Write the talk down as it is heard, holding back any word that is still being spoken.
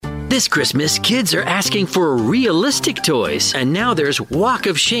This Christmas, kids are asking for realistic toys, and now there's Walk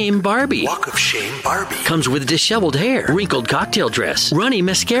of Shame Barbie. Walk of Shame Barbie. Comes with disheveled hair, wrinkled cocktail dress, runny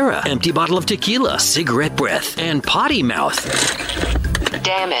mascara, empty bottle of tequila, cigarette breath, and potty mouth.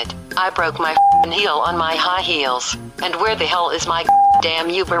 Damn it. I broke my heel on my high heels. And where the hell is my damn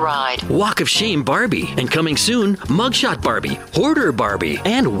Uber ride? Walk of Shame Barbie. And coming soon, Mugshot Barbie, Hoarder Barbie,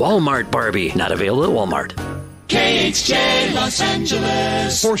 and Walmart Barbie. Not available at Walmart. KHJ Los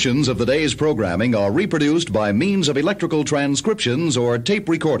Angeles. Portions of the day's programming are reproduced by means of electrical transcriptions or tape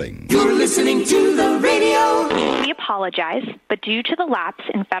recording. You're listening to the radio. We apologize, but due to the lapse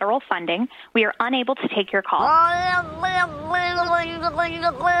in federal funding, we are unable to take your call.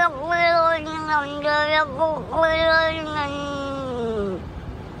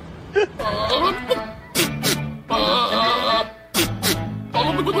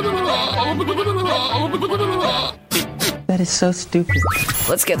 That is so stupid.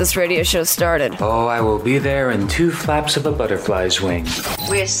 Let's get this radio show started. Oh, I will be there in 2 flaps of a butterfly's wing.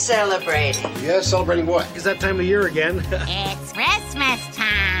 We're celebrating. Yeah, celebrating what? It's that time of year again. It's Christmas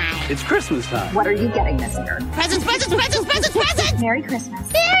time. It's Christmas time. What are you getting this year? Presents, presents, presents, presents, presents! Merry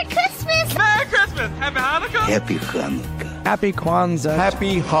Christmas. Merry Christmas! Merry Christmas! Happy Hanukkah! Happy Hanukkah. Happy Kwanzaa.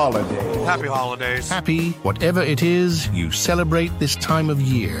 Happy holidays. Happy holidays. Happy whatever it is you celebrate this time of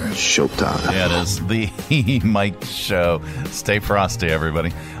year. Showtime. Yeah, it is the Mike Show. Stay frosty, everybody.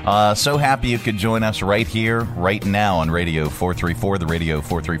 So happy you could join us right here, right now on Radio 434, the Radio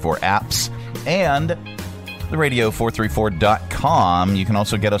 434 apps, and the radio434.com. You can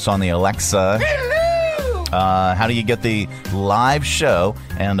also get us on the Alexa. How do you get the live show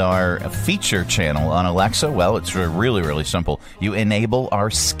and our feature channel on Alexa? Well, it's really, really simple. You enable our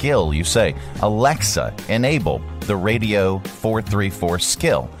skill. You say, Alexa, enable the Radio 434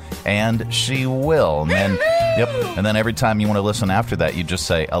 skill. And she will. And then, and then every time you want to listen after that, you just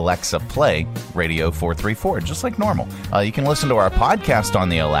say, Alexa, play Radio 434, just like normal. You can listen to our podcast on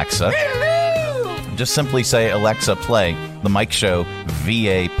the Alexa. Just simply say, Alexa, play the Mike Show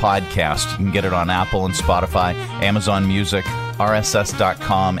VA podcast. You can get it on Apple and Spotify, Amazon Music,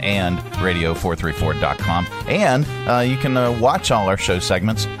 RSS.com, and radio434.com. And you can watch all our show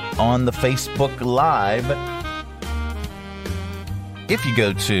segments on the Facebook Live. If you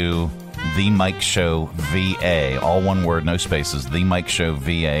go to The Mike Show VA, all one word, no spaces, The Mike Show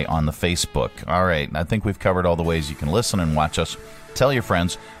VA on the Facebook. All right, I think we've covered all the ways you can listen and watch us. Tell your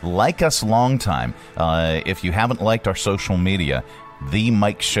friends, like us long time. If you haven't liked our social media, The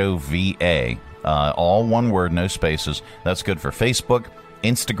Mike Show VA, all one word, no spaces. That's good for Facebook,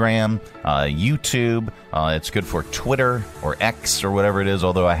 Instagram, YouTube. It's good for Twitter or X or whatever it is,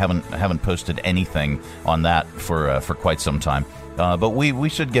 although I haven't posted anything on that for quite some time. But we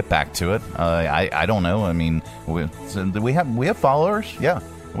should get back to it. I don't know. I mean, we have followers? Yeah.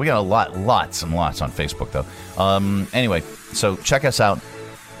 We got lots and lots on Facebook, though. Anyway, so check us out.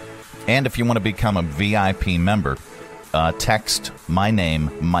 And if you want to become a VIP member, text my name,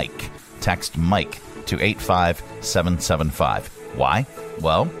 Mike. Text Mike to 85775. Why?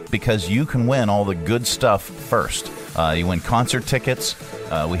 Well, because you can win all the good stuff first. You win concert tickets.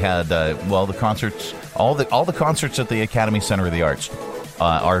 We had, the concerts, all the concerts at the Academy Center of the Arts.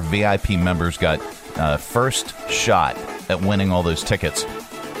 Our VIP members got first shot at winning all those tickets.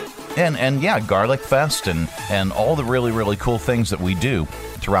 And yeah, Garlic Fest and all the really, really cool things that we do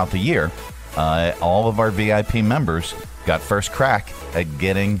throughout the year. All of our VIP members got first crack at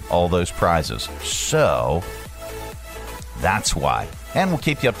getting all those prizes. So that's why. And we'll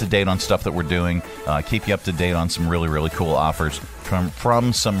keep you up to date on stuff that we're doing. Keep you up to date on some really, really cool offers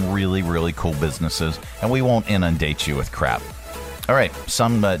from some really, really cool businesses. And we won't inundate you with crap. All right,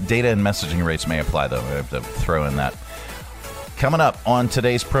 some data and messaging rates may apply, though. I have to throw in that. Coming up on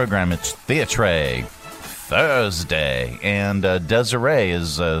today's program, it's Theatre Thursday, and Desiree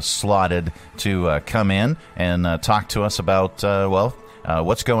is slotted to come in and talk to us about,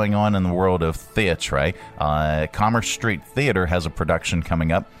 what's going on in the world of theatre. Commerce Street Theater has a production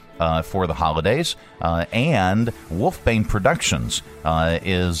coming up for the holidays, and Wolfbane Productions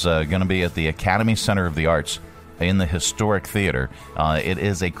is going to be at the Academy Center of the Arts in the Historic Theater. It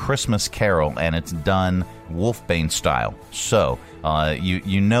is a Christmas carol, and it's done Wolfbane style. So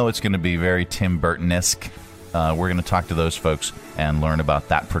you know it's going to be very Tim Burton-esque. We're going to talk to those folks and learn about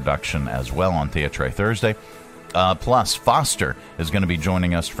that production as well on Theatre Thursday. Plus, Foster is going to be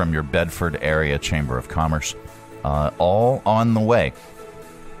joining us from your Bedford area Chamber of Commerce. All on the way.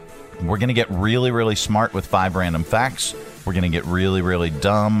 We're going to get really, really smart with 5 random facts. We're going to get really, really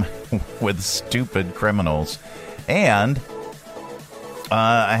dumb with stupid criminals. And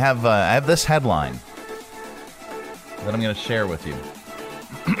I have this headline that I'm going to share with you.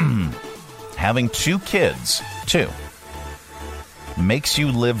 Having 2 kids, 2, makes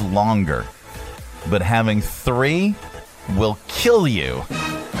you live longer, but having 3 will kill you.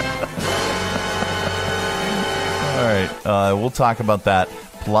 All right, we'll talk about that,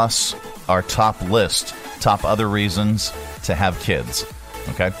 plus our top list, top other reasons to have kids.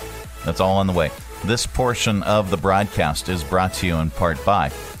 Okay? That's all on the way. This portion of the broadcast is brought to you in part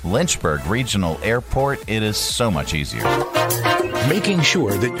by Lynchburg Regional Airport. It is so much easier. Making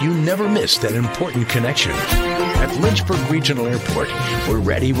sure that you never miss that important connection. At Lynchburg Regional Airport, we're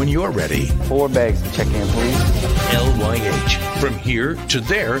ready when you're ready. 4 bags to check in, please. LYH. From here to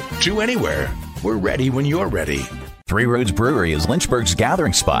there to anywhere. We're ready when you're ready. Three Roads Brewery is Lynchburg's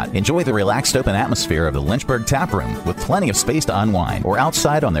gathering spot. Enjoy the relaxed open atmosphere of the Lynchburg Tap Room with plenty of space to unwind, or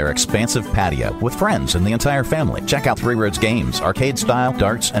outside on their expansive patio with friends and the entire family. Check out Three Roads games, arcade style,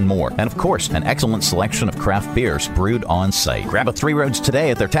 darts, and more. And of course, an excellent selection of craft beers brewed on site. Grab a Three Roads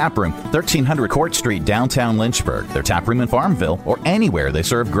today at their tap room, 1300 Court Street, downtown Lynchburg. Their tap room in Farmville, or anywhere they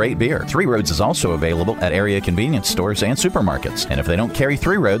serve great beer. Three Roads is also available at area convenience stores and supermarkets. And if they don't carry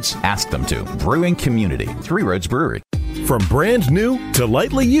Three Roads, ask them to. Brewing community, Three Roads Brewery. From brand new to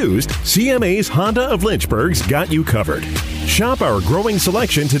lightly used, CMA's Honda of Lynchburg's got you covered. Shop our growing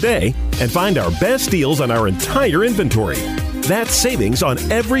selection today and find our best deals on our entire inventory. That's savings on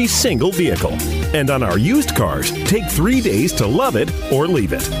every single vehicle. And on our used cars, take 3 days to love it or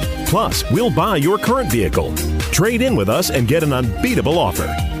leave it. Plus, we'll buy your current vehicle. Trade in with us and get an unbeatable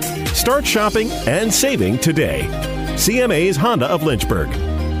offer. Start shopping and saving today. CMA's Honda of Lynchburg.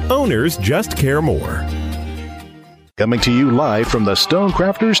 Owners just care more. Coming to you live from the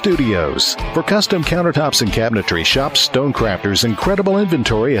Stonecrafters Studios. For custom countertops and cabinetry, shop Stonecrafters' incredible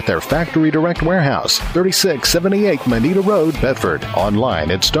inventory at their Factory Direct Warehouse, 3678 Manita Road, Bedford. Online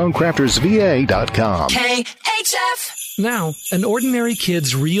at stonecraftersva.com. KHF! Now, an ordinary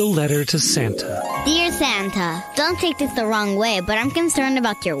kid's real letter to Santa. Dear Santa, don't take this the wrong way, but I'm concerned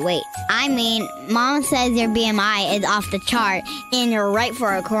about your weight. I mean, Mom says your BMI is off the chart, and you're right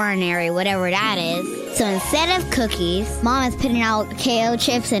for a coronary, whatever that is. So instead of cookies, Mom is putting out KO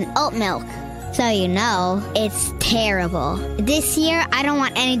chips and oat milk. So you know, it's terrible. This year, I don't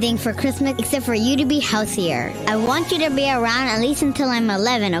want anything for Christmas except for you to be healthier. I want you to be around at least until I'm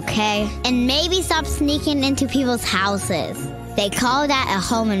 11, okay? And maybe stop sneaking into people's houses. They call that a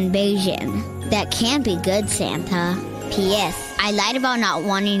home invasion. That can't be good, Santa. P.S. I lied about not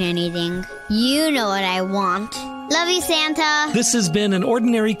wanting anything. You know what I want. Love you, Santa. This has been an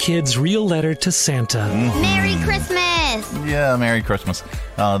ordinary kid's real letter to Santa. Mm-hmm. Merry Christmas. Yeah, Merry Christmas.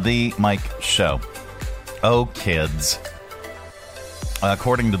 The Mike Show. Oh, kids.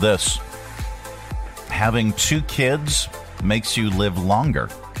 According to this, having 2 kids makes you live longer.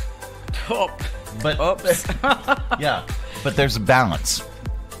 Oh. But oops. Yeah, but there's a balance.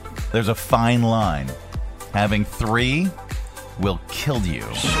 There's a fine line. Having 3 will kill you.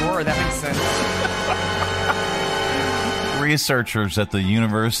 Sure, that makes sense. Researchers at the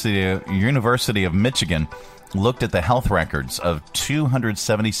University of Michigan looked at the health records of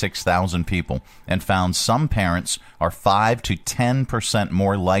 276,000 people and found some parents are 5 to 10%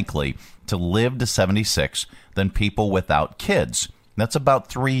 more likely to live to 76 than people without kids. That's about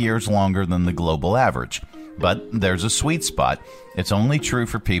 3 years longer than the global average. But there's a sweet spot. It's only true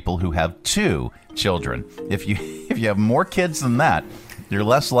for people who have 2 children. If you have more kids than that, you're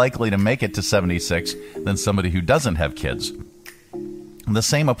less likely to make it to 76 than somebody who doesn't have kids. The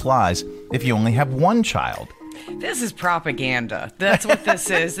same applies if you only have 1 child. This is propaganda. That's what this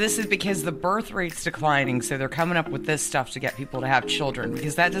is. This is because the birth rate's declining, so they're coming up with this stuff to get people to have children,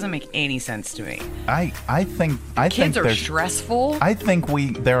 because that doesn't make any sense to me. I think kids are stressful. I think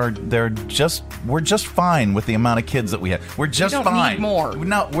we're just fine with the amount of kids that we have. We're just we don't fine. Need more.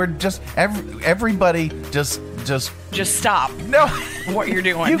 No, we're just everybody just stop. No, what you're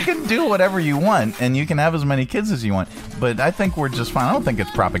doing. You can do whatever you want, and you can have as many kids as you want. But I think we're just fine. I don't think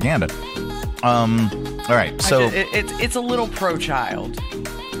it's propaganda. All right, so it's a little pro-child.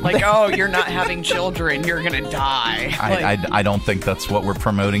 Like, oh, you're not having children, you're gonna die. I don't think that's what we're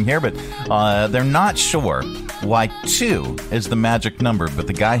promoting here, but they're not sure why 2 is the magic number. But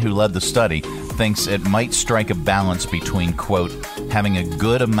the guy who led the study thinks it might strike a balance between, quote, having a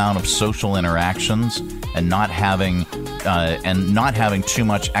good amount of social interactions and not having too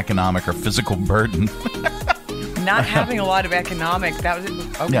much economic or physical burden. Not having a lot of economic,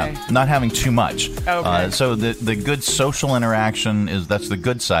 Okay. Yeah, not having too much. Okay. So the good social interaction that's the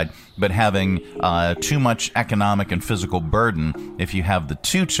good side, but having too much economic and physical burden, if you have the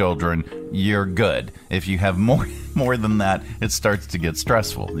 2 children, you're good. If you have more than that, it starts to get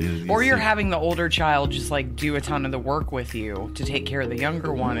stressful. You're having the older child just like do a ton of the work with you to take care of the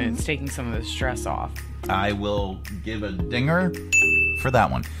younger one, and it's taking some of the stress off. I will give a dinger for that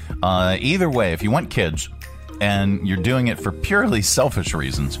one. Either way, if you want kids and you're doing it for purely selfish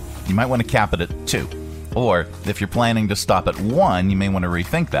reasons, you might want to cap it at 2. Or if you're planning to stop at 1, you may want to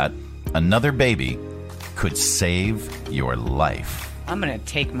rethink that. Another baby could save your life. I'm going to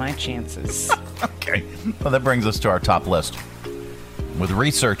take my chances. Okay. Well, that brings us to our top list. With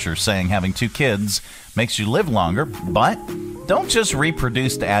researchers saying having 2 kids makes you live longer, but don't just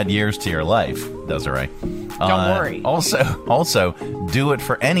reproduce to add years to your life, Desiree. Don't worry. Also, do it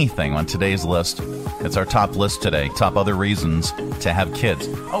for anything on today's list. It's our top list today. Top other reasons to have kids.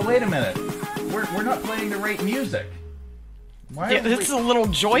 Oh, wait a minute. We're not playing the right music. This is a little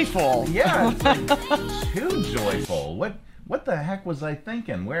joyful. Yeah, it's like too joyful. What the heck was I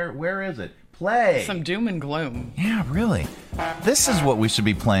thinking? Where is it? Play. Some doom and gloom. Yeah, really. This is what we should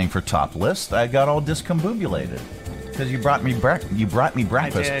be playing for top list. I got all discombobulated because you brought me breakfast.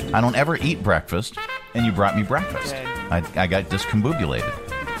 I did. I don't ever eat breakfast, and you brought me breakfast. I got discombobulated.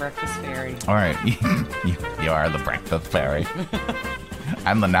 Breakfast fairy. All right, you are the breakfast fairy.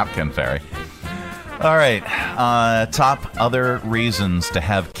 I'm the napkin fairy. All right, top other reasons to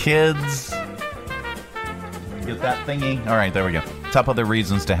have kids. Get that thingy? All right, there we go. Top other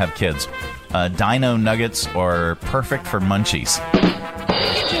reasons to have kids. Dino nuggets are perfect for munchies.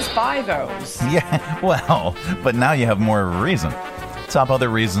 You just buy those. Yeah, well, but now you have more of a reason. Top other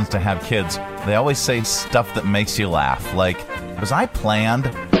reasons to have kids. They always say stuff that makes you laugh. Like, was I planned?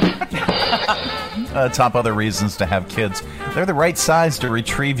 Top other reasons to have kids. They're the right size to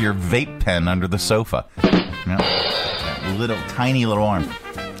retrieve your vape pen under the sofa. You know, that tiny little arm.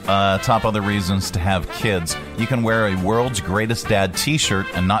 Top other reasons to have kids. You can wear a World's Greatest Dad t-shirt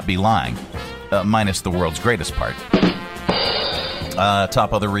and not be lying. Minus the world's greatest part.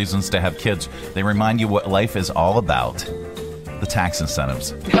 Top other reasons to have kids. They remind you what life is all about. The tax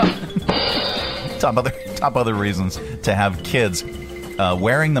incentives. Top other reasons to have kids.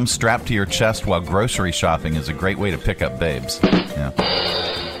 Wearing them strapped to your chest while grocery shopping is a great way to pick up babes.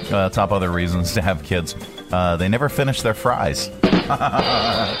 Yeah. Top other reasons to have kids. They never finish their fries.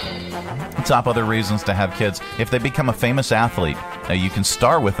 Top other reasons to have kids. If they become a famous athlete, you can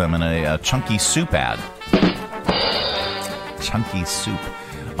star with them in a Chunky Soup ad. Chunky Soup.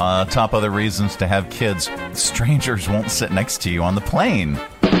 Top other reasons to have kids. Strangers won't sit next to you on the plane.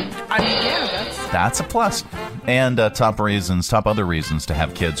 I mean, yeah, that's a plus. And top other reasons to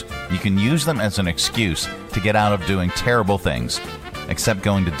have kids. You can use them as an excuse to get out of doing terrible things, except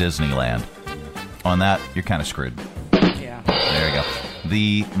going to Disneyland. On that, you're kind of screwed. Yeah. There you go.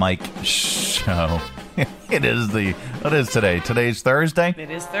 The Mike Show. It is today. Today's Thursday? It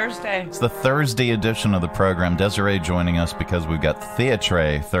is Thursday. It's the Thursday edition of the program. Desiree joining us because we've got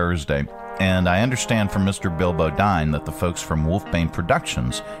Theatre Thursday. And I understand from Mr. Bill Bodine that the folks from Wolfbane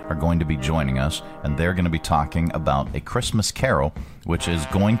Productions are going to be joining us, and they're going to be talking about A Christmas Carol, which is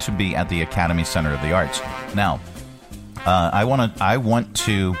going to be at the Academy Center of the Arts. Now, I want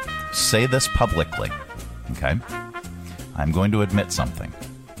to say this publicly, okay? I'm going to admit something.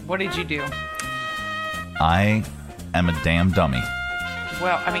 What did you do? I am a damn dummy.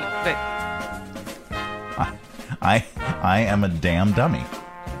 Well, I mean, but I am a damn dummy.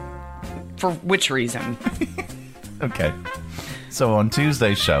 For which reason? Okay. So on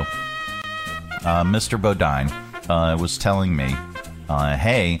Tuesday's show, Mr. Bodine was telling me,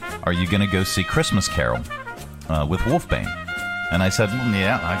 hey, are you going to go see Christmas Carol with Wolfbane? And I said,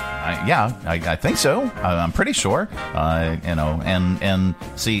 I think so. I'm pretty sure. And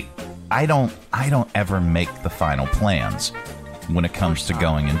see, I don't ever make the final plans when it comes to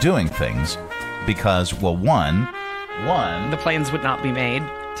going and doing things because, well, one, the plans would not be made.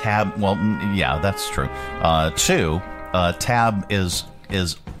 Tab, well, yeah, that's true. 2, Tab is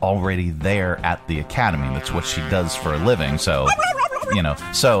already there at the Academy. That's what she does for a living. So,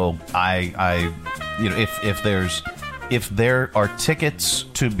 so I if there are tickets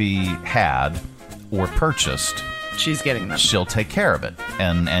to be had or purchased, she's getting them. She'll take care of it,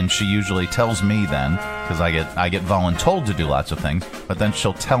 and she usually tells me then, because I get voluntold to do lots of things, but then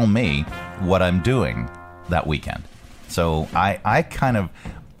she'll tell me what I'm doing that weekend. So I kind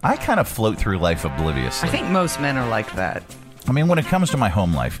of float through life obliviously. I think most men are like that. I mean, when it comes to my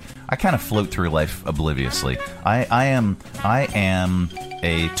home life, I kind of float through life obliviously. I am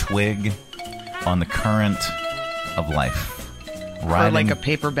a twig on the current of life. Or like a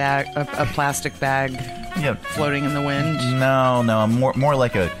paper bag, a plastic bag, floating in the wind. No, more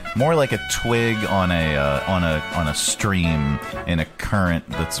like a twig on a stream in a current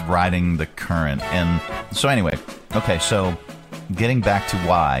that's riding the current. And so anyway, okay. So getting back to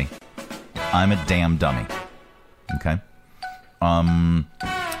why I'm a damn dummy. Okay.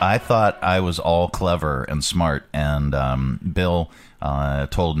 I thought I was all clever and smart, and Bill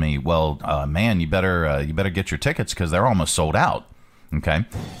told me, "Well, man, you better get your tickets because they're almost sold out." Okay,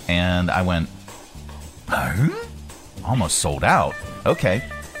 and I went, "Almost sold out." Okay,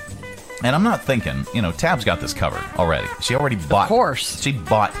 and I'm not thinking, Tab's got this covered already. She already bought. Of course, she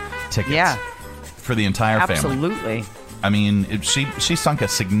bought tickets. Yeah, for the entire family. Absolutely. I mean, she sunk a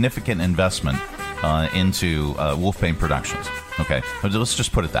significant investment into Wolfbane Productions. Okay, let's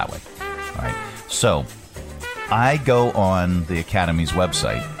just put it that way. All right. So I go on the Academy's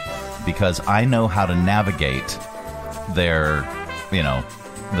website because I know how to navigate their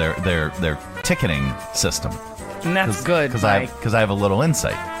ticketing system. And that's good, because I have a little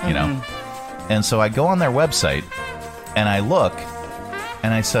insight, you know. And so I go on their website and I look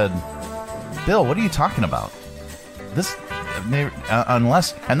and I said, "Bill, what are you talking about? This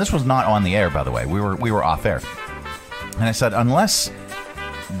unless," and this was not on the air, by the way. We were off air. And I said, "Unless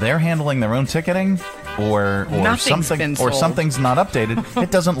they're handling their own ticketing or something's not updated, it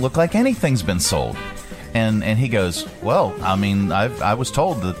doesn't look like anything's been sold." And he goes, "Well, I mean, I was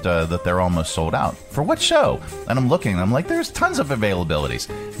told that they're almost sold out. For what show?" And I'm looking, and I'm like, "There's tons of availabilities."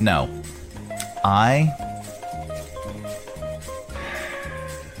 No, I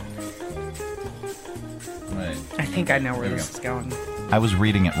think I know where this is going. I was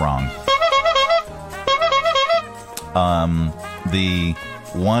reading it wrong. The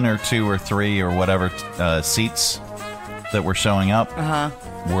 1 or 2 or 3 or whatever seats that were showing up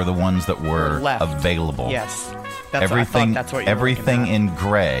were the ones that were available. Yes. Everything in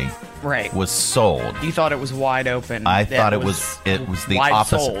gray was sold. You thought it was wide open. I thought it was the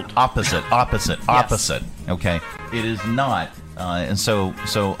opposite. Opposite. Okay. It is not. And so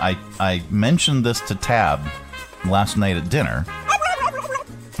I mentioned this to Tab last night at dinner.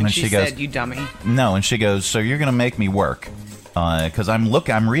 And she goes, said, "You dummy." No, and she goes, "So you're going to make me work?" Because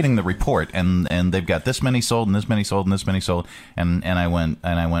I'm reading the report, and they've got this many sold, and this many sold, and this many sold, and I went,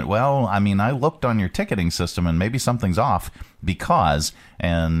 "Well, I mean, I looked on your ticketing system, and maybe something's off because,"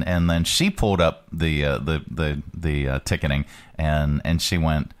 and then she pulled up the ticketing, and she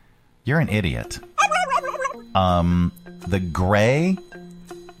went, "You're an idiot. The gray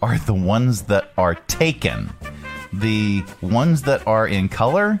are the ones that are taken." The ones that are in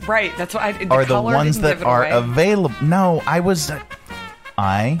color, right? That's what are the ones that are available. No, I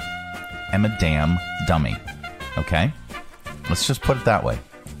am a damn dummy. Okay, let's just put it that way.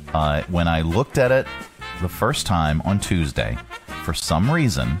 When I looked at it the first time on Tuesday, for some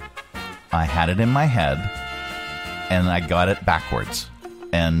reason, I had it in my head, and I got it backwards.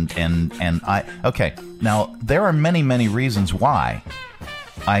 And okay. Now there are many reasons why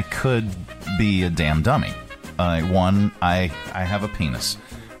I could be a damn dummy. One, I have a penis,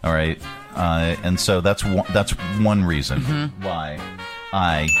 all right, and so that's one reason why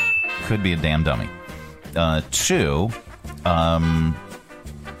I could be a damn dummy. 2,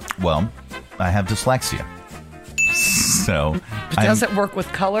 well, I have dyslexia, so does it work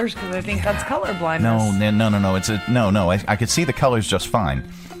with colors? Because I think that's color blindness. No. I could see the colors just fine,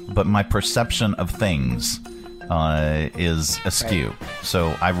 but my perception of things is askew. Right.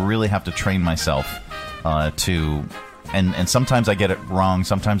 So I really have to train myself. And sometimes I get it wrong.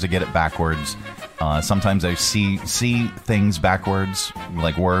 Sometimes I get it backwards. Sometimes I see things backwards,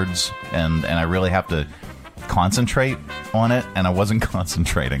 like words, and I really have to concentrate on it. And I wasn't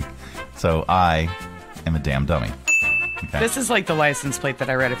concentrating, so I am a damn dummy. Okay. This is like the license plate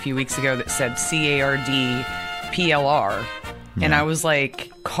that I read a few weeks ago that said CARD PLR, and I was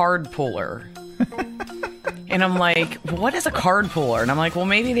like, card puller. And I'm like, what is a card puller? And I'm like, well,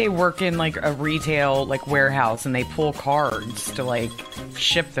 maybe they work in like a retail like warehouse and they pull cards to like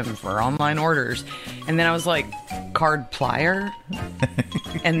ship them for online orders. And then I was like, card plier?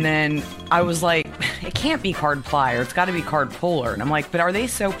 And then I was like, it can't be card plier. It's got to be card puller. And I'm like, but are they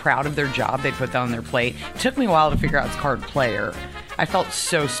so proud of their job they put that on their plate? It took me a while to figure out it's card player. I felt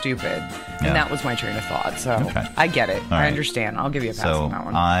so stupid. And that was my train of thought. So I get it. I understand. I'll give you a pass on that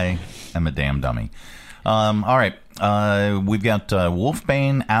one. I am a damn dummy. All right. We've got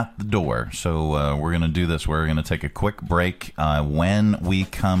Wolfbane at the door. So we're going to do this. We're going to take a quick break. When we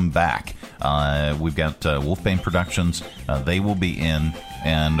come back, we've got Wolfbane Productions. They will be in,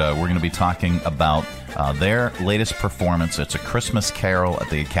 and we're going to be talking about their latest performance. It's A Christmas Carol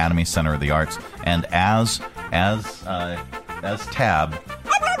at the Academy Center of the Arts. And as as Tab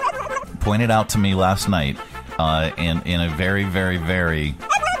pointed out to me last night, in a very, very, very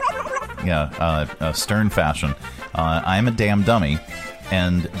stern fashion, I'm a damn dummy,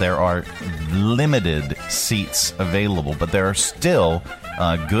 and there are limited seats available, but there are still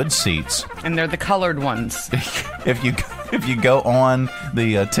good seats. And they're the colored ones. If you go on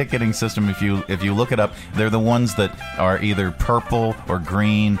the ticketing system, if you look it up, they're the ones that are either purple or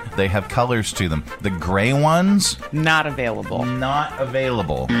green. They have colors to them. The gray ones, not available. Not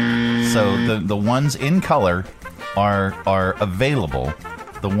available. So the ones in color are available.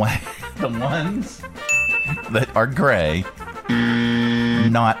 The ones that are gray,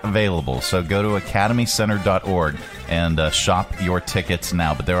 not available. So go to academycenter.org and shop your tickets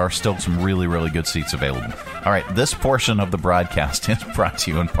now. But there are still some really, really good seats available. All right, this portion of the broadcast is brought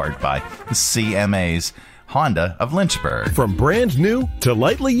to you in part by CMA's Honda of Lynchburg. From brand new to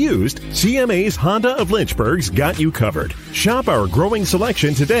lightly used, CMA's Honda of Lynchburg's got you covered. Shop our growing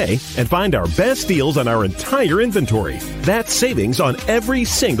selection today and find our best deals on our entire inventory. That's savings on every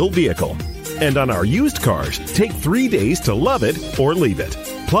single vehicle. And on our used cars, take 3 days to love it or leave it.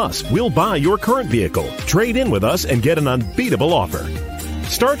 Plus, we'll buy your current vehicle, trade in with us, and get an unbeatable offer.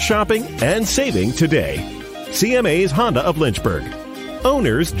 Start shopping and saving today. CMA's Honda of Lynchburg.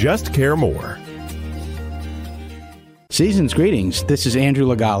 Owners just care more. Season's greetings. This is Andrew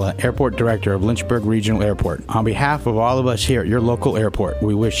Lagala, Airport Director of Lynchburg Regional Airport. On behalf of all of us here at your local airport,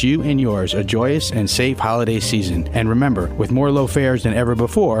 we wish you and yours a joyous and safe holiday season. And remember, with more low fares than ever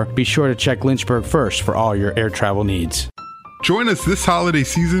before, be sure to check Lynchburg first for all your air travel needs. Join us this holiday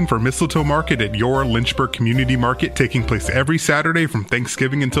season for Mistletoe Market at your Lynchburg Community Market, taking place every Saturday from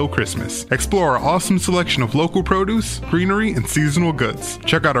Thanksgiving until Christmas. Explore our awesome selection of local produce, greenery, and seasonal goods.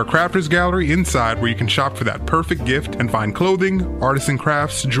 Check out our Crafters Gallery inside, where you can shop for that perfect gift and find clothing, artisan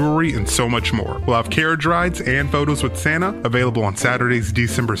crafts, jewelry, and so much more. We'll have carriage rides and photos with Santa available on Saturdays,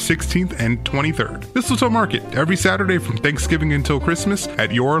 December 16th and 23rd. Mistletoe Market, every Saturday from Thanksgiving until Christmas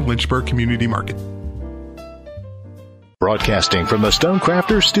at your Lynchburg Community Market. Broadcasting from the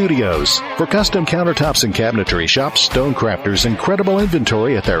Stonecrafters Studios. For custom countertops and cabinetry, shop Stonecrafters' incredible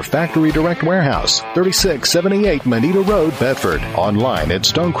inventory at their Factory Direct Warehouse, 3678 Manita Road, Bedford. Online at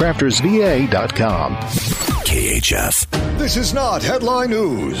stonecraftersva.com. KHF. This is not headline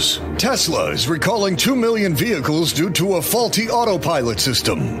news. Tesla is recalling 2 million vehicles due to a faulty autopilot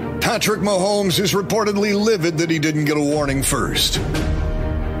system. Patrick Mahomes is reportedly livid that he didn't get a warning first.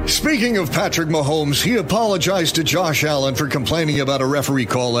 Speaking of Patrick Mahomes, he apologized to Josh Allen for complaining about a referee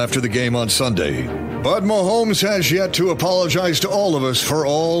call after the game on Sunday. But Mahomes has yet to apologize to all of us for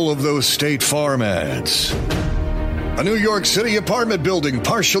all of those State Farm ads. A New York City apartment building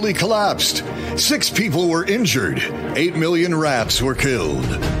partially collapsed. 6 people were injured. 8 million rats were killed.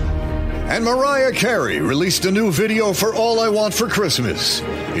 And Mariah Carey released a new video for All I Want for Christmas.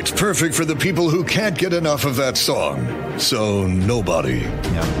 It's perfect for the people who can't get enough of that song. So nobody.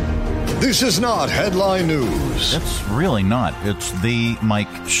 Yeah. This is not headline news. It's really not. It's the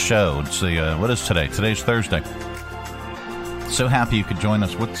Mike Show. It's the what is today? Today's Thursday. So happy you could join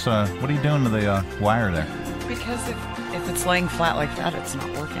us. What are you doing to the wire there? Because if it's laying flat like that, it's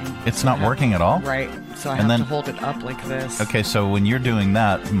not working. It's not working at all? Right. So I have to hold it up like this. Okay, so when you're doing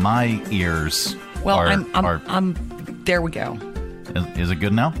that, my ears are... I'm there we go. Is it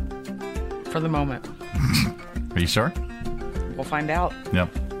good now? For the moment. Are you sure? We'll find out. Yep.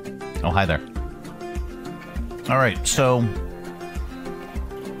 Oh, hi there. All right, so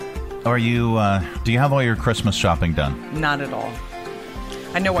are you, do you have all your Christmas shopping done? Not at all.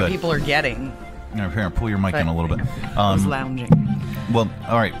 I know what people are getting. Here, pull your mic in a little bit. I was lounging. Well,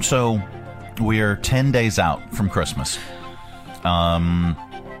 all right, so we are 10 days out from Christmas. I've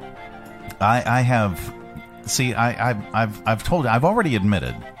already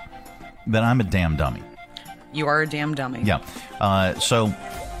admitted that I'm a damn dummy. You are a damn dummy. Yeah. So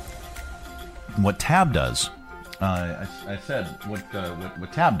what Tab does, I said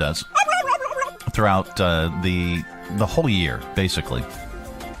what Tab does throughout the whole year, basically,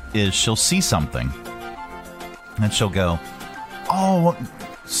 is she'll see something and she'll go, "Oh,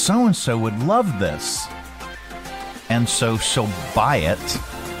 so-and-so would love this." And so she'll buy it,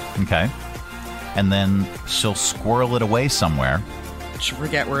 okay? And then she'll squirrel it away somewhere. She'll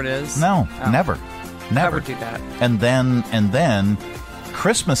forget where it is? No, never. Never do that. And then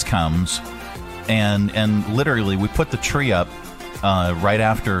Christmas comes, and literally we put the tree up right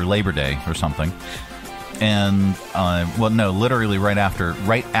after Labor Day or something. And literally right after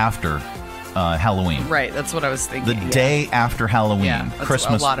Halloween. Right, that's what I was thinking. The day after Halloween, yeah,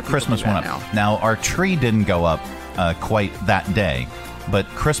 Christmas a lot of Christmas went up. Now our tree didn't go up quite that day, but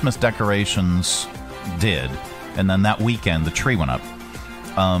Christmas decorations did. And then that weekend, the tree went up.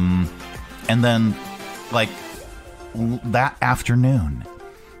 And then, like, that afternoon,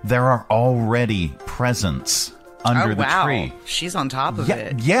 there are already presents under the tree. She's on top of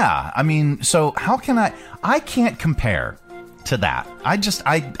it. Yeah. I mean, so how can I can't compare to that. I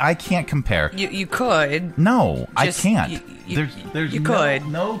can't compare. You could. No, I can't. There's you could.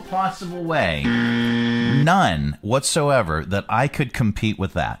 No possible way, none whatsoever, that I could compete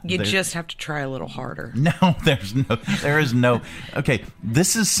with that. You just have to try a little harder. No, there is no. Okay,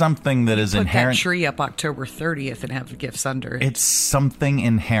 this is something that is inherent. Put that tree up October 30th and have the gifts under it. It's something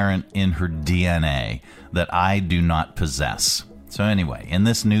inherent in her DNA that I do not possess. So anyway, in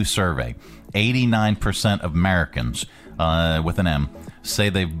this new survey, 89% of Americans, with an M, say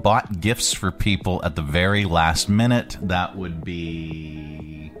they've bought gifts for people at the very last minute. That would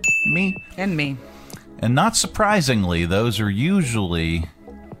be me. And me. And not surprisingly, those are usually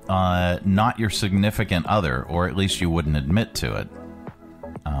not your significant other, or at least you wouldn't admit to it.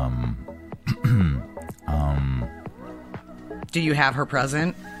 Do you have her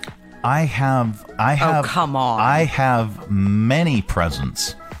present? I have. Oh, come on. I have many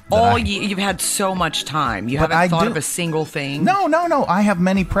presents. You've had so much time. You haven't thought of a single thing? No. I have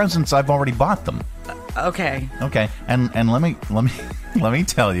many presents. I've already bought them. Okay. Okay. And let me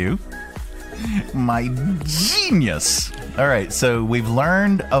tell you my genius. All right. So we've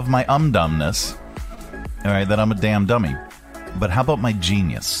learned of my dumbness. All right. That I'm a damn dummy. But how about my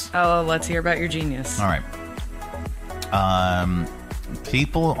genius? Oh, let's hear about your genius. All right.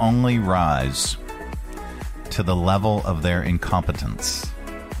 People only rise to the level of their incompetence.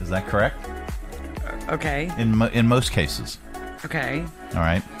 Is that correct? Okay. In most cases. Okay. All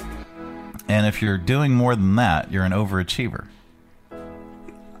right. And if you're doing more than that, you're an overachiever.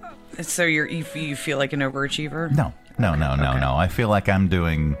 So you feel like an overachiever? No. I feel like I'm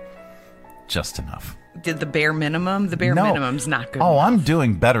doing just enough. Did the bare minimum? The bare minimum's not good. Oh, enough. I'm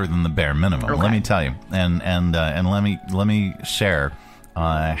doing better than the bare minimum. Okay. Let me tell you, and let me share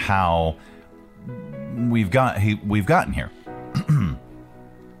how we've gotten here.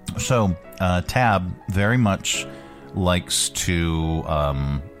 So, Tab very much likes to,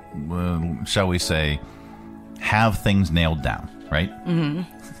 shall we say, have things nailed down, right? Mm-hmm.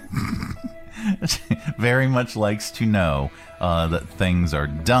 Very much likes to know that things are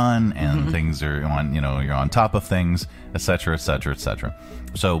done and things are on, you're on top of things, etc., etc., etc.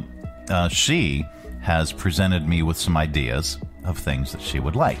 So, she has presented me with some ideas of things that she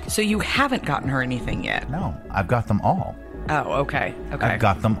would like. So you haven't gotten her anything yet? No, I've got them all. Oh, okay. I've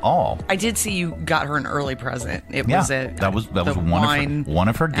got them all. I did see you got her an early present. That was one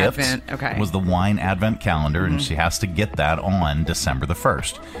of her gifts. Advent. Okay. Was the wine advent calendar, and she has to get that on December the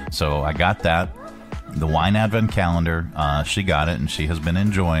 1st. So I got that, the wine advent calendar. She got it, and she has been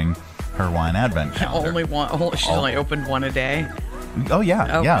enjoying her wine advent calendar. Only one. She's only opened one a day. Oh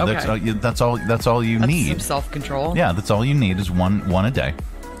yeah, yeah. Okay. That's all you need. Some self-control. Yeah, that's all you need is one a day.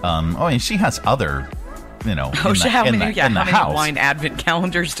 And she has other. How many wine advent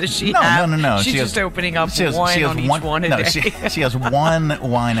calendars does she have? No. She's just opening up one a day. She has one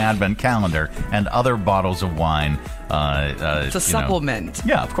wine advent calendar and other bottles of wine. It's a supplement.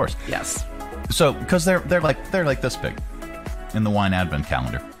 Yeah, of course. Yes. So, because they're like this big in the wine advent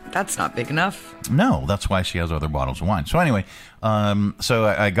calendar. That's not big enough. No, that's why she has other bottles of wine. So anyway, so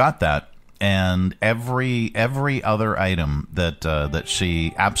I got that. And every other item that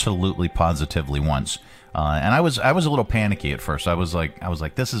she absolutely positively wants. And I was a little panicky at first. I was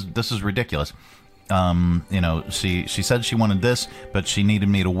like, this is ridiculous. She said she wanted this, but she needed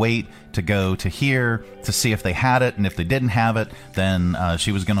me to wait to go to here to see if they had it, and if they didn't have it, then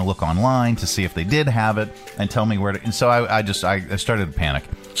she was going to look online to see if they did have it and tell me where to. And so I started to panic.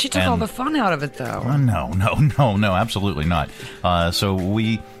 She took all the fun out of it, though. No, absolutely not. So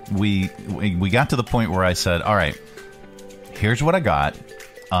we got to the point where I said, all right, here's what I got.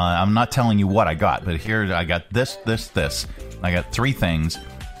 I'm not telling you what I got, but here I got this. I got 3 things,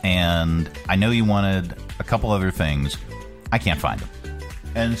 and I know you wanted a couple other things. I can't find them.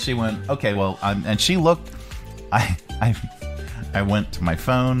 And she went, okay, well, and she looked. I went to my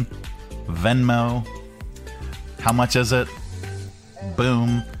phone, Venmo. How much is it?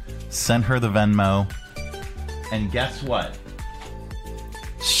 Boom. Sent her the Venmo. And guess what?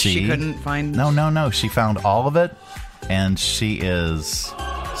 She couldn't find. No. She found all of it, and she is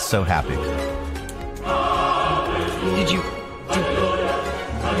so happy.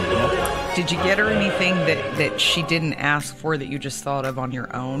 Did you get her anything that she didn't ask for that you just thought of on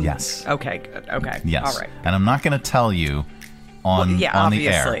your own? Yes. Okay, good. Okay. Yes. All right. And I'm not going to tell you on the air.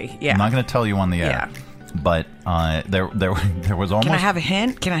 Obviously. Yeah. I'm not going to tell you on the air. But there was almost. Can I have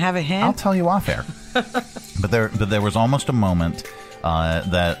a hint? I'll tell you off air. But there was almost a moment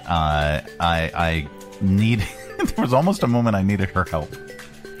that I needed. There was almost a moment I needed her help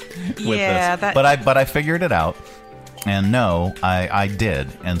with this. But I figured it out, and no, I did,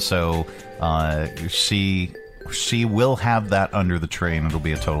 and so she will have that under the tree, and it'll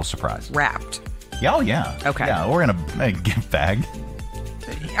be a total surprise. Wrapped. Yeah, oh yeah. Okay. Yeah, we're in a gift bag.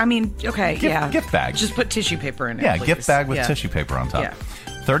 I mean, okay, Gift bag. Just put tissue paper in it. Yeah, please. gift bag with tissue paper on top. Yeah.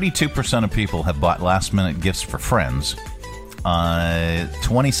 32% of people have bought last-minute gifts for friends.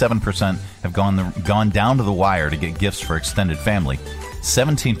 27% have gone down to the wire to get gifts for extended family.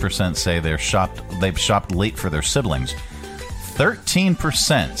 17% say they've shopped late for their siblings.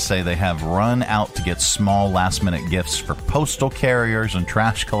 13% say they have run out to get small last-minute gifts for postal carriers and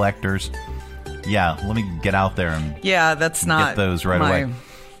trash collectors. Yeah, let me get out there and that's not get those right away.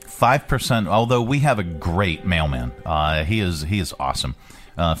 5%, although we have a great mailman. He is awesome.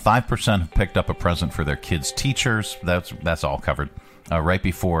 5% have picked up a present for their kids' teachers. That's all covered right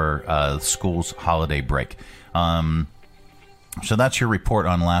before school's holiday break. So that's your report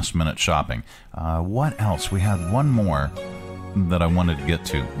on last-minute shopping. What else? We had one more that I wanted to get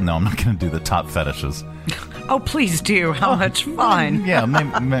to. No, I'm not going to do the top fetishes. Oh, please do. How much fun. Yeah,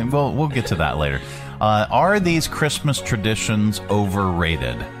 maybe we'll get to that later. Are these Christmas traditions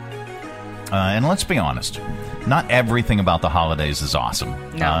overrated? And let's be honest, not everything about the holidays is awesome.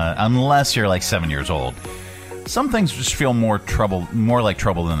 No. Unless you're like 7 years old. Some things just feel more like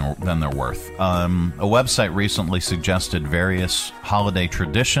trouble than they're worth. A website recently suggested various holiday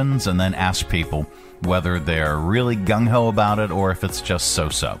traditions and then asked people whether they're really gung-ho about it or if it's just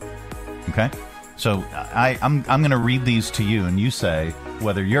so-so. Okay? So I'm going to read these to you, and you say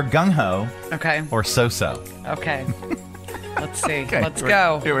whether you're gung-ho or so-so. Okay. Let's see. Okay, Let's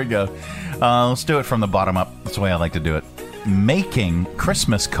go. Here we go. Let's do it from the bottom up. That's the way I like to do it. Making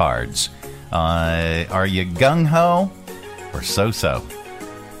Christmas cards. Are you gung-ho or so-so?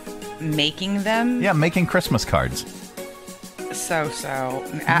 Making them? Yeah, making Christmas cards. So.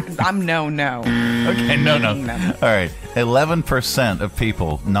 I'm no. Okay, no. All right. 11% of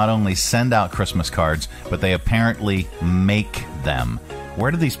people not only send out Christmas cards, but they apparently make them.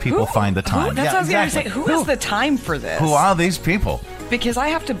 Where do these people find the time? That's what I was going to say. Who has the time for this? Who are these people? Because I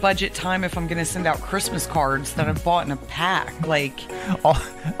have to budget time if I'm going to send out Christmas cards that I've bought in a pack.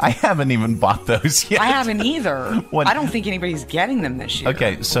 I haven't even bought those yet. I haven't either. I don't think anybody's getting them this year.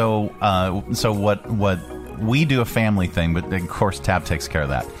 Okay, so what we do a family thing, but of course Tab takes care of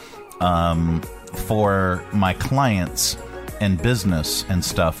that. For my clients and business and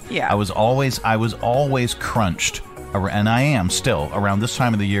stuff, I was always crunched, and I am still around this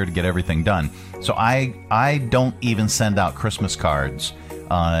time of the year to get everything done. So I don't even send out Christmas cards.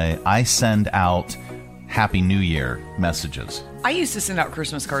 I send out Happy New Year messages. I used to send out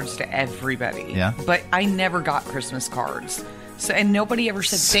Christmas cards to everybody. Yeah. But I never got Christmas cards. And nobody ever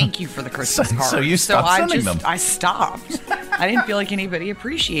said thank you for the Christmas cards. So you stopped sending them. I stopped. I didn't feel like anybody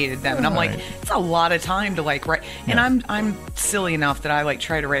appreciated them. And I'm like, it's a lot of time to write. And I'm silly enough that I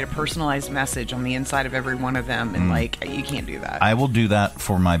try to write a personalized message on the inside of every one of them. And you can't do that. I will do that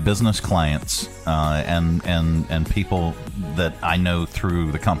for my business clients and people that I know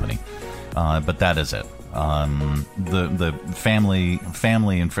through the company. But that is it. The family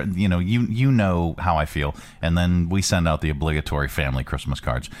and you know how I feel, and then we send out the obligatory family Christmas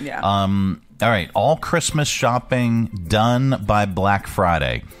cards. Yeah. All right. All Christmas shopping done by Black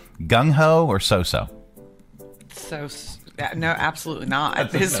Friday. Gung ho or so-so? No, absolutely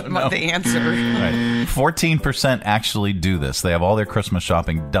not. Is the answer. Right. 14% actually do this. They have all their Christmas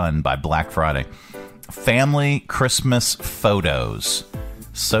shopping done by Black Friday. Family Christmas photos.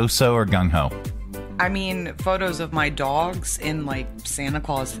 So-so or gung ho? I mean, photos of my dogs in Santa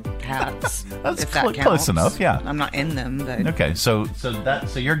Claus hats. That's if that counts. Close enough, yeah. I'm not in them, but okay. So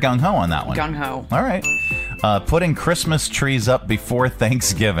you're gung ho on that one. Gung ho. All right. Putting Christmas trees up before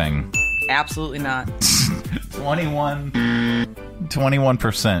Thanksgiving. Absolutely not.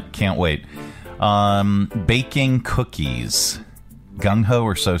 21% can't wait. Baking cookies. Gung ho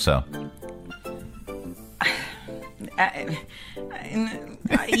or so-so?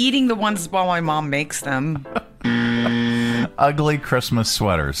 Eating the ones while my mom makes them. Ugly Christmas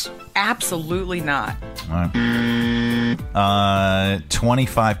sweaters. Absolutely not. All right.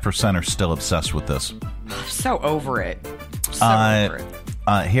 25% are still obsessed with this. So over it. Over it.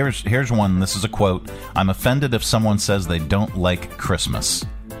 Here's one. This is a quote. I'm offended if someone says they don't like Christmas.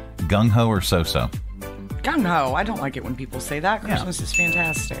 Gung ho or so-so? Gung ho. I don't like it when people say that. Christmas is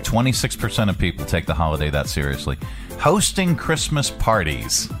fantastic. 26% of people take the holiday that seriously. Hosting Christmas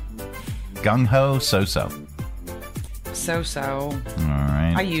parties. Gung Ho, so-so. So-so. All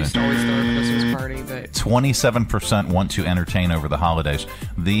right. I used to always throw a Christmas party, but 27% want to entertain over the holidays.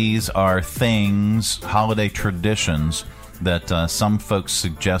 These are things, holiday traditions that some folks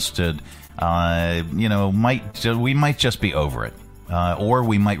suggested. We might just be over it, or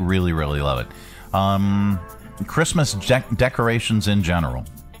we might really, really love it. Christmas decorations in general.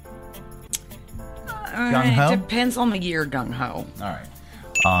 Gung-ho? It depends on the year, gung-ho. All right.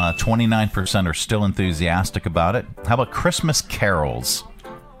 29% are still enthusiastic about it. How about Christmas carols?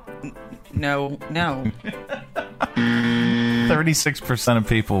 No. 36% of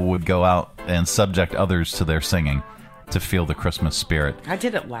people would go out and subject others to their singing to feel the Christmas spirit. I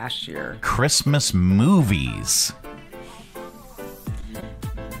did it last year. Christmas movies.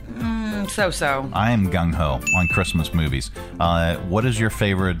 So-so. I am gung-ho on Christmas movies. What is your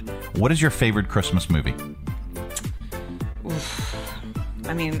favorite Christmas movie? Oof.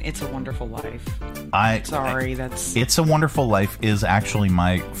 I mean, It's a Wonderful Life. It's a Wonderful Life is actually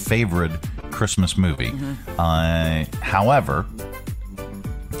my favorite Christmas movie. Mm-hmm. However,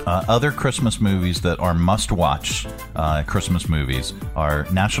 other Christmas movies that are must-watch Christmas movies are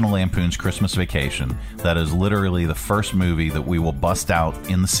National Lampoon's Christmas Vacation. That is literally the first movie that we will bust out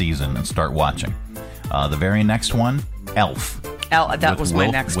in the season and start watching. The very next one, Elf. That was my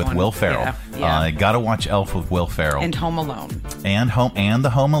next one. With Will Ferrell. Yeah. Gotta watch Elf with Will Ferrell. And Home Alone. And the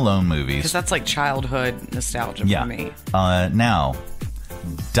Home Alone movies. Because that's like childhood nostalgia for me. Now,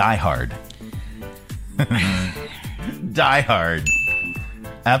 Die Hard. Die Hard.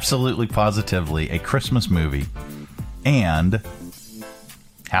 Absolutely, positively a Christmas movie. And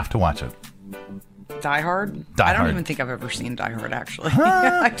have to watch it. Die Hard? I don't even think I've ever seen Die Hard, actually.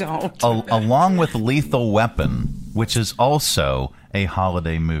 I don't. Along with Lethal Weapon, which is also a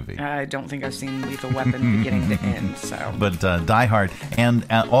holiday movie. I don't think I've seen Lethal Weapon beginning to end. So, but Die Hard and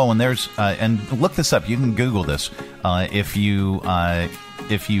there's and look this up. You can Google this. If you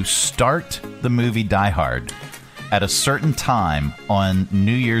start the movie Die Hard at a certain time on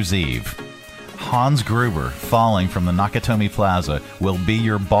New Year's Eve, Hans Gruber falling from the Nakatomi Plaza will be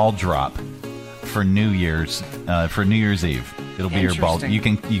your ball drop for New Year's Eve. It'll be your ball. You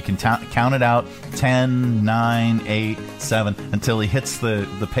can count it out 10, 9, 8, 7 until he hits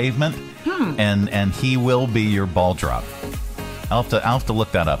the pavement, and he will be your ball drop. I'll have to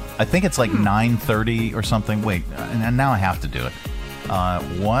look that up. I think it's like 9:30 or something. Wait, and now I have to do it.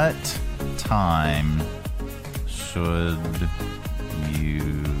 What time should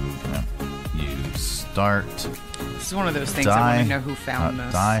you start? This is one of those things I want to know who found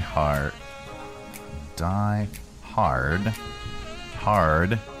this. Die Hard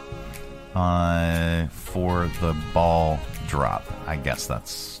for the ball drop. I guess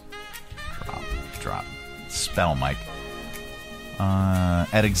that's drop. Spell, Mike.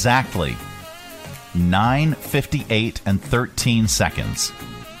 At exactly 9:58 and 13 seconds.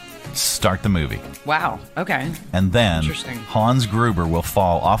 Start the movie. Wow. Okay. And then Interesting. Hans Gruber will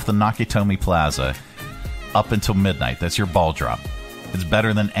fall off the Nakatomi Plaza up until midnight. That's your ball drop. It's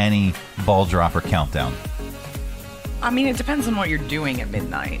better than any ball drop or countdown. I mean, it depends on what you're doing at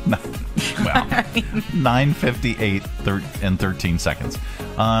midnight. Well, 9:58 and 13 seconds.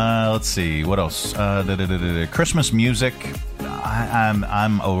 Let's see. What else? Christmas music.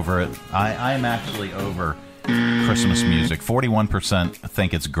 I'm over it. I'm actually over Christmas music. 41%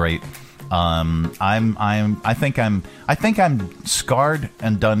 think it's great. I think I'm scarred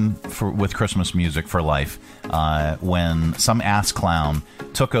and done with Christmas music for life. When some ass clown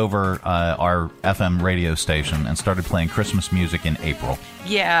took over our FM radio station and started playing Christmas music in April.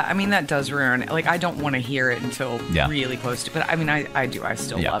 Yeah, I mean, that does ruin it. Like, I don't want to hear it until really close to, but I mean, I do. I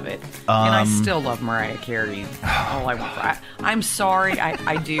still love it. And I still love Mariah Carey. All I want for I'm sorry.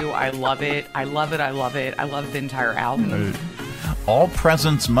 I do. I love it. I love it. I love it. I love the entire album. All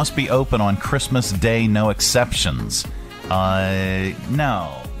presents must be open on Christmas Day, no exceptions.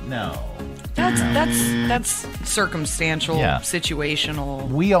 No. That's circumstantial, situational.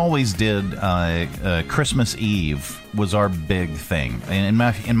 We always did. Christmas Eve was our big thing in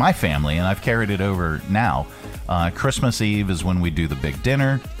my family, and I've carried it over now. Christmas Eve is when we do the big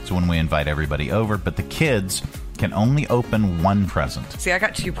dinner. It's when we invite everybody over, but the kids can only open one present. See, I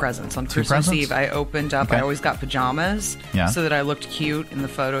got two presents on Christmas Eve. I opened up. Okay. I always got pajamas so that I looked cute in the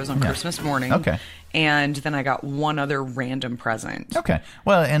photos on Christmas morning. Okay. And then I got one other random present. Okay.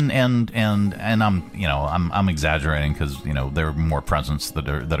 Well, and I'm exaggerating because there are more presents that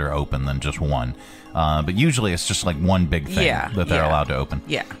are open than just one. But usually it's just like one big thing that they're allowed to open.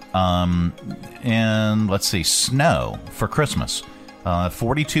 Yeah. And let's see, snow for Christmas.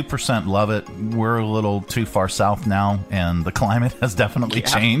 42% love it. We're a little too far south now, and the climate has definitely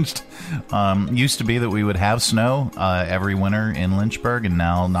changed. Used to be that we would have snow every winter in Lynchburg, and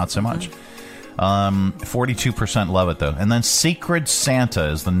now not so much. 42% love it, though. And then Secret Santa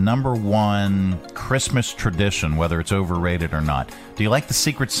is the number one Christmas tradition, whether it's overrated or not. Do you like the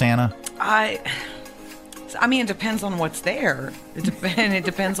Secret Santa? I mean, it depends on what's there. It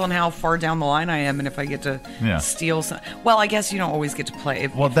depends on how far down the line I am and if I get to steal some. Well, I guess you don't always get to play.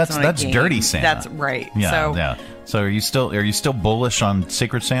 That's dirty Santa. That's right. Yeah. So are you still bullish on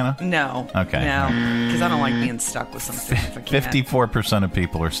Secret Santa? No. Okay. No, because I don't like being stuck with something. 54% of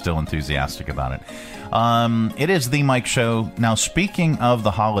people are still enthusiastic about it. It is the Mike Show. Now, speaking of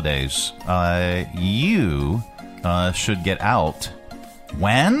the holidays, you should get out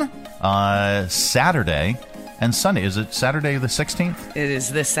when? Saturday and Sunday. Is it Saturday the 16th? It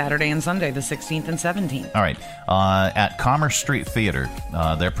is this Saturday and Sunday, the 16th and 17th. All right. At Commerce Street Theater,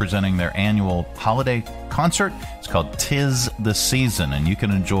 they're presenting their annual holiday concert. It's called 'Tis the Season, and you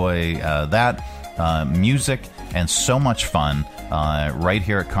can enjoy that music and so much fun right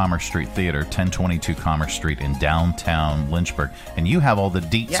here at Commerce Street Theater, 1022 Commerce Street in downtown Lynchburg. And you have all the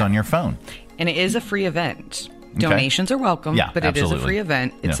deets on your phone. And it is a free event. Donations are welcome, but it is a free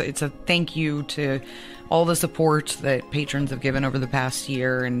event. It's a thank you to all the support that patrons have given over the past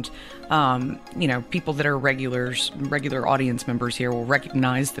year, and people that are regular audience members here will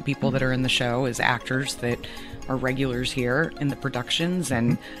recognize the people that are in the show as actors that are regulars here in the productions,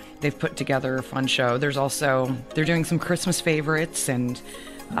 and they've put together a fun show. They're doing some Christmas favorites, and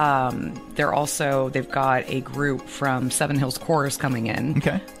they've got a group from Seven Hills Chorus coming in.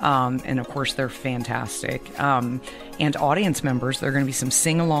 Okay. And of course they're fantastic. And audience members, there are going to be some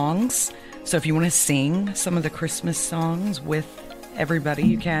sing-alongs. So if you want to sing some of the Christmas songs with everybody,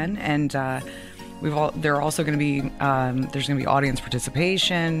 you can. And there are also going to be there's going to be audience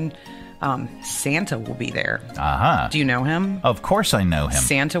participation. Santa will be there. Do you know him? Of course I know him.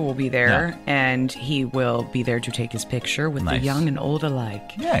 Santa will be there, and he will be there to take his picture with the young and old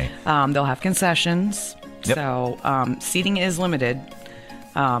alike. Yay. They'll have concessions, so seating is limited.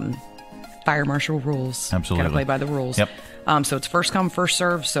 Fire marshal rules. Absolutely. Got to play by the rules. Yep. So it's first come, first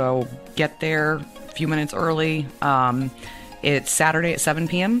serve, so get there a few minutes early. It's Saturday at 7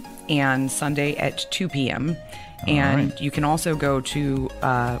 p.m. and Sunday at 2 p.m. And you can also go to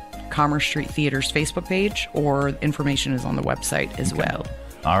Commerce Street Theater's Facebook page, or information is on the website as well.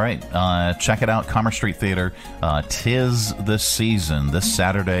 All right. Check it out, Commerce Street Theater. 'Tis the Season, this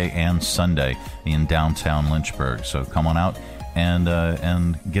Saturday and Sunday in downtown Lynchburg. So come on out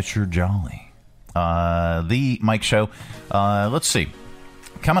and get your jolly. The Mike Show. Let's see.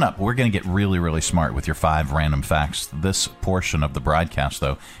 Coming up, we're going to get really, really smart with your 5 random facts. This portion of the broadcast,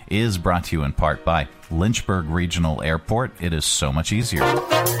 though, is brought to you in part by Lynchburg Regional Airport. It is so much easier.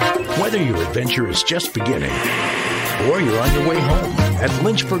 Whether your adventure is just beginning or you're on your way home, at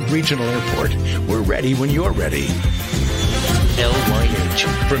Lynchburg Regional Airport, we're ready when you're ready. LYH.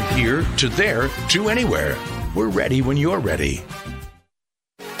 From here to there to anywhere. We're ready when you're ready.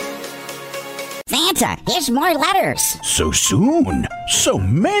 Santa, here's more letters. So soon? So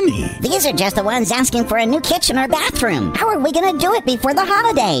many? These are just the ones asking for a new kitchen or bathroom. How are we going to do it before the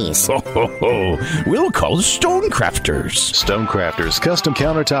holidays? We'll call Stonecrafters. Stonecrafters Custom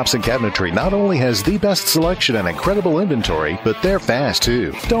Countertops and Cabinetry not only has the best selection and incredible inventory, but they're fast,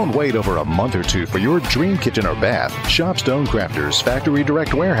 too. Don't wait over a month or two for your dream kitchen or bath. Shop Stonecrafters Factory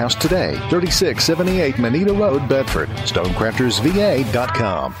Direct Warehouse today, 3678 Manita Road, Bedford.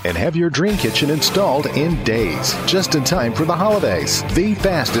 StonecraftersVA.com. And have your dream kitchen installed in days, just in time for the holidays. The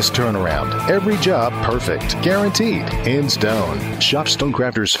fastest turnaround. Every job perfect. Guaranteed. In stone. Shop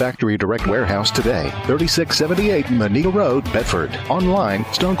Stonecrafters Factory Direct Warehouse today, 3678 Manita Road, Bedford. Online,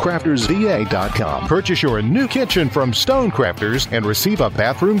 StonecraftersVA.com. Purchase your new kitchen from Stonecrafters and receive a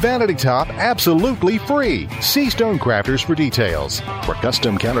bathroom vanity top absolutely free. See Stonecrafters for details. For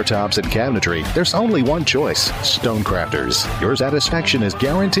custom countertops and cabinetry, there's only one choice. Stonecrafters. Your satisfaction is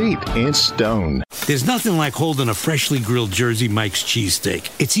guaranteed in stone. There's nothing like holding a freshly grilled Jersey Mike's cheesesteak.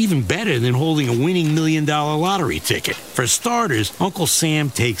 It's even better than holding a winning $1 million lottery ticket. For starters, Uncle Sam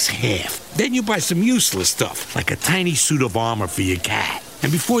takes half. Then you buy some useless stuff, like a tiny suit of armor for your cat.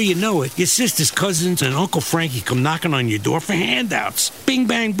 And before you know it, your sister's cousins and Uncle Frankie come knocking on your door for handouts. Bing,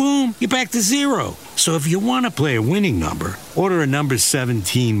 bang, boom, you're back to zero. So if you want to play a winning number, order a number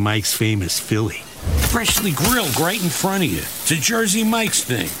 17 Mike's Famous Philly. Freshly grilled right in front of you. It's a Jersey Mike's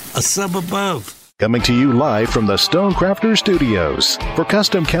thing. A sub above. Coming to you live from the Stonecrafters Studios. For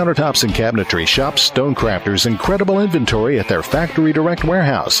custom countertops and cabinetry, shop Stonecrafters' incredible inventory at their Factory Direct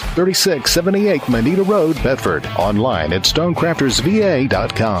Warehouse, 3678 Manita Road, Bedford. Online at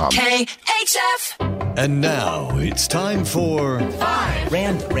stonecraftersva.com. KHF. And now it's time for 5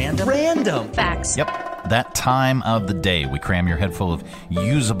 random facts. Yep, that time of the day. We cram your head full of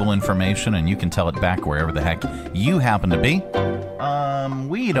usable information, and you can tell it back wherever the heck you happen to be.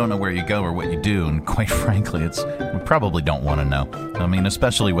 We don't know where you go or what you do, and quite frankly, we probably don't want to know. I mean,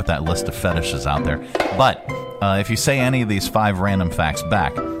 especially with that list of fetishes out there. But if you say any of these 5 random facts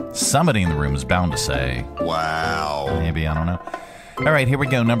back, somebody in the room is bound to say, wow. Maybe, I don't know. All right, here we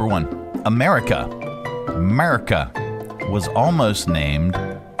go. Number 1. America was almost named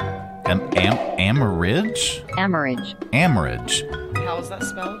Amerige? Amerige. How is that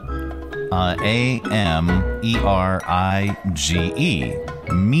spelled? Amerige,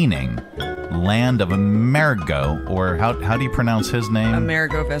 meaning land of Amerigo, or how do you pronounce his name?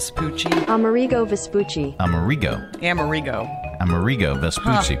 Amerigo Vespucci. Amerigo Vespucci. Amerigo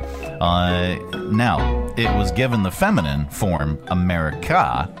Vespucci. Now, it was given the feminine form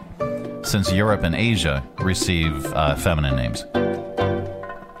America, since Europe and Asia receive feminine names.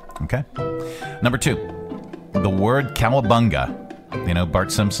 Okay. Number 2, the word cowabunga. You know,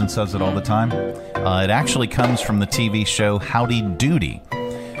 Bart Simpson says it all the time. It actually comes from the TV show Howdy Doody.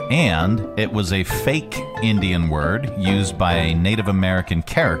 And it was a fake Indian word used by a Native American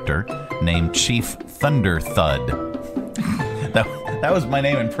character named Chief Thunder Thud. That was my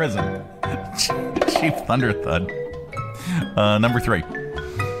name in prison. Chief Thunder Thud. Number 3.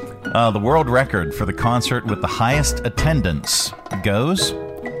 The world record for the concert with the highest attendance goes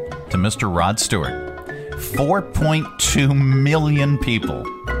to Mr. Rod Stewart. 4.2 million people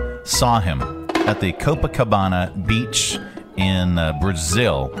saw him at the Copacabana beach in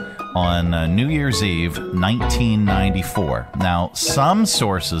Brazil on New Year's Eve, 1994. Now, some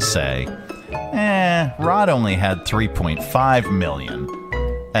sources say, Rod only had 3.5 million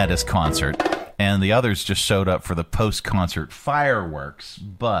at his concert, and the others just showed up for the post-concert fireworks.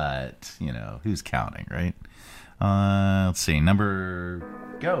 But, you know, who's counting, right? Let's see. That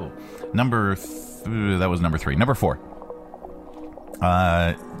was number 3. Number 4.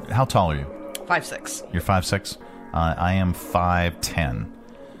 How tall are you? 5'6". You're 5'6"? I am 5'10".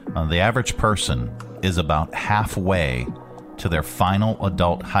 The average person is about halfway to their final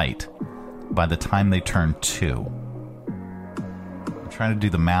adult height by the time they turn 2. I'm trying to do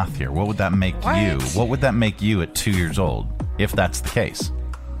the math here. What would that make you? What would that make you at 2 years old, if that's the case?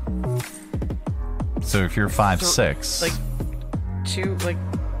 So if you're 5'6",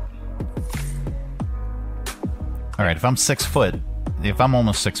 all right, if I'm 6 foot, if I'm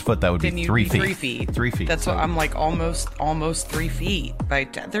almost 6 foot, that would be 3 feet. 3 feet. 3 feet. That's what I'm like, almost 3 feet.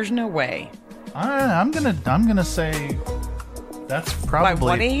 There's no way. I'm gonna say that's probably. By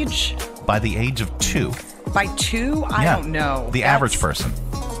what age? By the age of 2. By 2? I don't know. The average person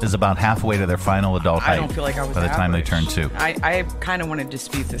is about halfway to their final adult height. I don't feel like I was by the time they turn 2. I kind of want to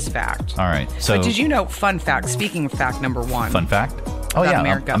dispute this fact. All right. So, but did you know? Fun fact. Speaking of fact number 1. Fun fact. Oh yeah,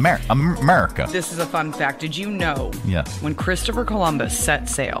 America. America. This is a fun fact. Did you know? Yeah. When Christopher Columbus set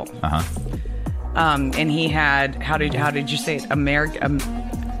sail, and he had how did you say it? Amerigo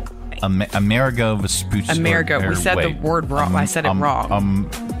Vespucci. Amerigo. We said the word wrong. I said it wrong.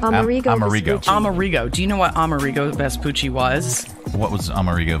 Amerigo. Do you know what Amerigo Vespucci was? What was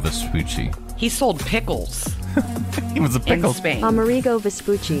Amerigo Vespucci? He sold pickles. He was a pickle. In Spain. Amerigo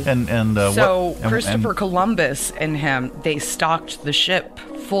Vespucci. So Christopher Columbus and him, they stocked the ship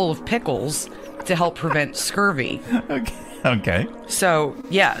full of pickles to help prevent scurvy. Okay. So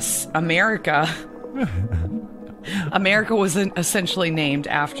yes, America was essentially named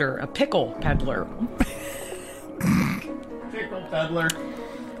after a pickle peddler. Pickle peddler.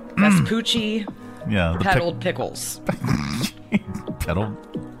 Vespucci. Yeah. Peddled pickles. Peddled.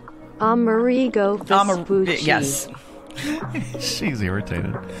 Amerigo Vespucci. Yes. She's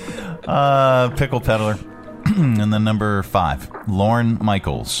irritated. Pickle peddler. And then number 5, Lorne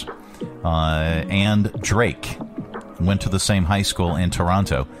Michaels and Drake went to the same high school in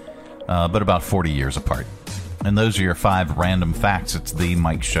Toronto, but about 40 years apart. And those are your 5 random facts. It's the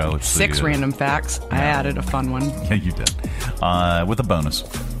Mike Show. It's 6 random facts. I added a fun one. Yeah, you did. With a bonus.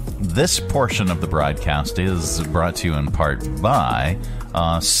 This portion of the broadcast is brought to you in part by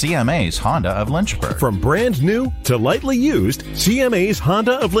CMA's Honda of Lynchburg. From brand new to lightly used, CMA's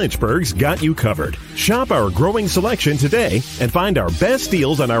Honda of Lynchburg's got you covered. Shop our growing selection today and find our best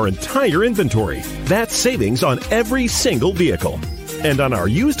deals on our entire inventory. That's savings on every single vehicle. And on our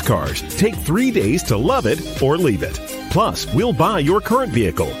used cars, take 3 days to love it or leave it. Plus, we'll buy your current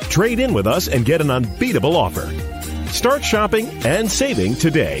vehicle, trade in with us, and get an unbeatable offer. Start shopping and saving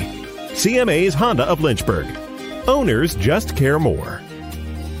today. CMA's Honda of Lynchburg. Owners just care more.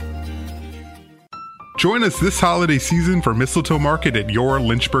 Join us this holiday season for Mistletoe Market at your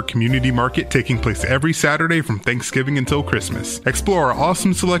Lynchburg Community Market, taking place every Saturday from Thanksgiving until Christmas. Explore our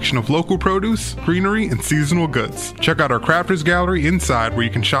awesome selection of local produce, greenery, and seasonal goods. Check out our Crafters Gallery inside, where you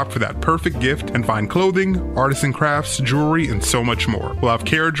can shop for that perfect gift and find clothing, artisan crafts, jewelry, and so much more. We'll have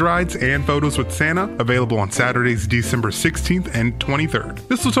carriage rides and photos with Santa available on Saturdays, December 16th and 23rd.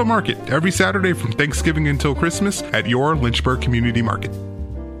 Mistletoe Market, every Saturday from Thanksgiving until Christmas at your Lynchburg Community Market.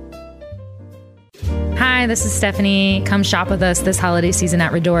 Hi, this is Stephanie. Come shop with us this holiday season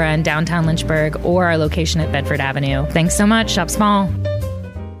at Redora in downtown Lynchburg or our location at Bedford Avenue. Thanks so much. Shop small.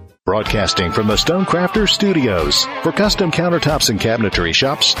 Broadcasting from the Stonecrafters Studios. For custom countertops and cabinetry,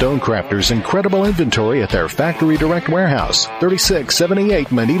 shop Stonecrafters' incredible inventory at their Factory Direct Warehouse,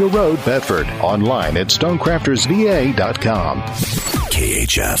 3678 Manita Road, Bedford. Online at stonecraftersva.com.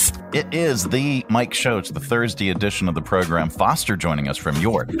 KHF. It is the Mike Show. It's the Thursday edition of the program. Foster joining us from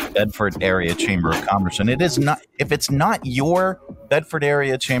your Bedford Area Chamber of Commerce. And it is not, if it's not your Bedford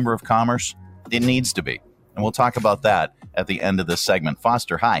Area Chamber of Commerce, it needs to be. And we'll talk about that at the end of this segment.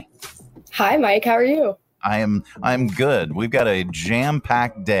 Foster, hi. Hi, Mike. How are you? I'm good. We've got a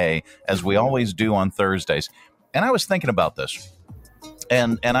jam-packed day, as we always do on Thursdays. And I was thinking about this.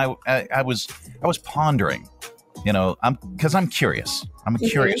 And I was pondering. You know, I'm curious. I'm a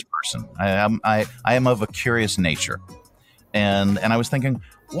curious person. I am of a curious nature, and I was thinking,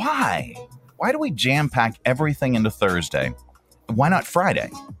 why do we jam pack everything into Thursday? Why not Friday?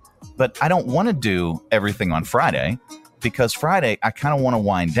 But I don't want to do everything on Friday, because Friday I kind of want to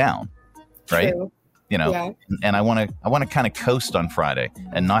wind down, right? True. You know, yeah. And I want to kind of coast on Friday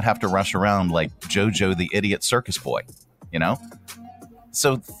and not have to rush around like JoJo the Idiot Circus Boy, you know.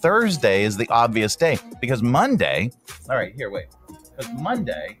 So Thursday is the obvious day, because Monday, all right, here, wait, because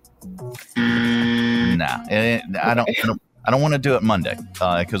Monday, I don't want to do it Monday,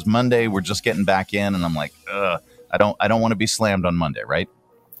 because Monday we're just getting back in, and I'm like, I don't want to be slammed on Monday, right?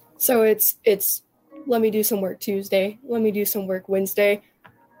 So it's let me do some work Tuesday, let me do some work Wednesday.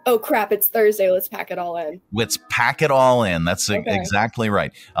 Oh crap, it's Thursday. Let's pack it all in. Let's pack it all in. That's exactly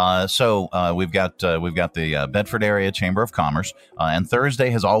right. So we've got the Bedford Area Chamber of Commerce, and Thursday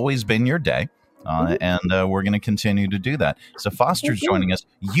has always been your day, and we're going to continue to do that. So Foster's joining us.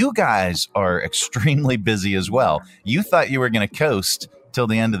 You guys are extremely busy as well. You thought you were going to coast till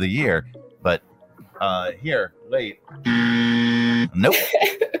the end of the year, but here, wait. Nope.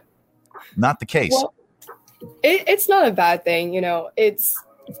 Not the case. Well, it's not a bad thing, you know.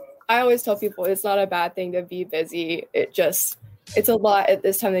 I always tell people it's not a bad thing to be busy. It's a lot at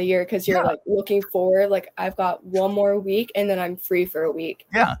this time of the year, because you're like looking forward. Like, I've got one more week and then I'm free for a week.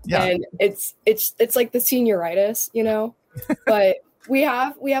 Yeah. And it's like the senioritis, you know. But we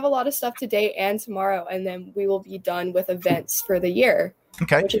have a lot of stuff today and tomorrow, and then we will be done with events for the year.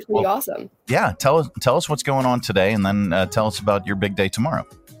 Okay, which is pretty awesome. Yeah, tell us what's going on today, and then tell us about your big day tomorrow.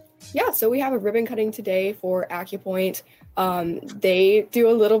 Yeah, so we have a ribbon cutting today for AcuPoint. They do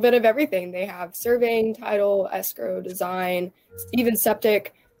a little bit of everything. They have surveying, title, escrow, design, even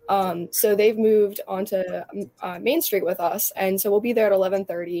septic. So they've moved onto Main Street with us. And so we'll be there at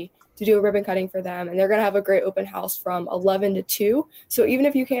 11:30 to do a ribbon cutting for them. And they're going to have a great open house from 11 to 2. So even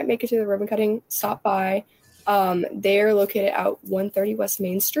if you can't make it to the ribbon cutting, stop by. They're located at 130 West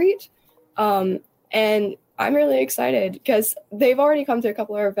Main Street. And I'm really excited because they've already come to a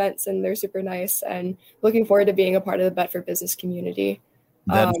couple of our events, and they're super nice, and looking forward to being a part of the Bedford business community.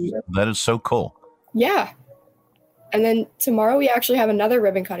 That is so cool. Yeah. And then tomorrow we actually have another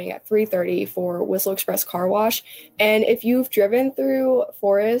ribbon cutting at 3:30 for Whistle Express Car Wash. And if you've driven through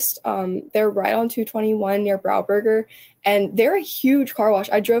Forest, they're right on 221 near Brauburger, and they're a huge car wash.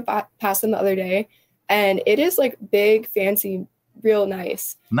 I drove past them the other day, and it is like big, fancy, real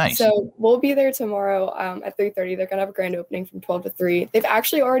nice. So we'll be there tomorrow at 3:30. They're gonna have a grand opening from 12 to 3. They've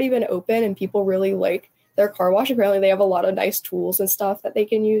actually already been open, and people really like their car wash. Apparently they have a lot of nice tools and stuff that they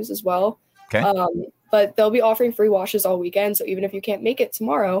can use as well. Okay. But they'll be offering free washes all weekend. So even if you can't make it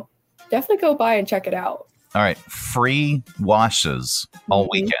tomorrow, definitely go by and check it out. All right. Free washes all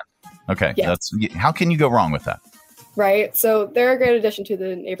weekend. Okay. Yes. How can you go wrong with that? Right. So they're a great addition to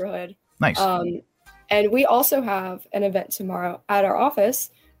the neighborhood. Nice. And we also have an event tomorrow at our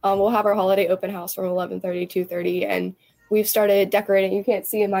office. We'll have our holiday open house from 11:30 to 2:30. And we've started decorating. You can't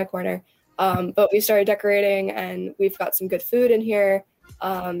see in my corner, but we started decorating, and we've got some good food in here.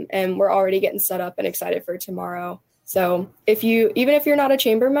 And we're already getting set up and excited for tomorrow. So even if you're not a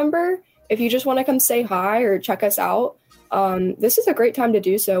chamber member, if you just want to come say hi or check us out, this is a great time to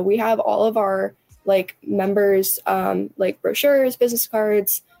do so. We have all of our like members, like brochures, business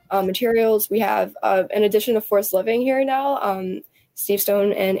cards, materials. We have, in addition to Forest Living here now, Steve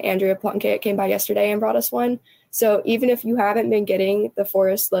Stone and Andrea Plunkett came by yesterday and brought us one. So even if you haven't been getting the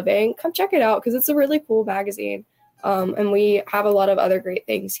Forest Living, come check it out because it's a really cool magazine. And we have a lot of other great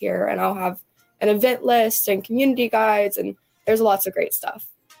things here. And I'll have an event list and community guides, and there's lots of great stuff.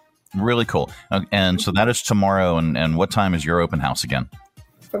 Really cool. And so that is tomorrow. And what time is your open house again?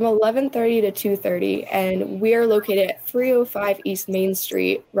 From 11:30 to 2:30. And we are located at 305 East Main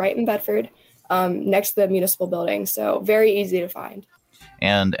Street, right in Bedford, next to the municipal building. So very easy to find.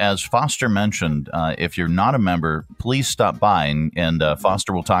 And as Foster mentioned, if you're not a member, please stop by and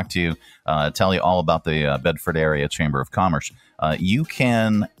Foster will talk to you, tell you all about the Bedford Area Chamber of Commerce. You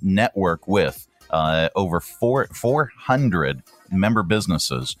can network with over 400 member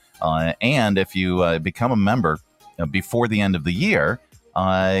businesses. And if you become a member before the end of the year,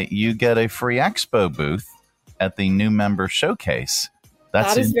 you get a free expo booth at the new member showcase.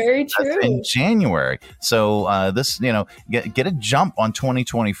 That is very true. That's in January. So this, get a jump on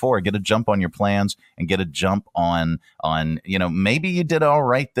 2024, get a jump on your plans, and get a jump on maybe you did all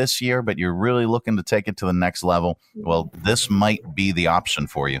right this year, but you're really looking to take it to the next level. Well, this might be the option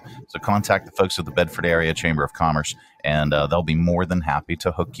for you. So contact the folks at the Bedford Area Chamber of Commerce, and they'll be more than happy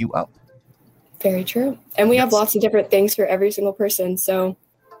to hook you up. Very true. And we have lots of different things for every single person. So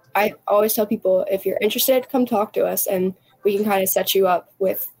I always tell people, if you're interested, come talk to us, and we can kind of set you up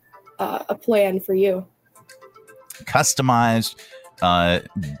with a plan for you. Customized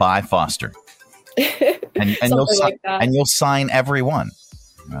by Foster. And you'll sign every one.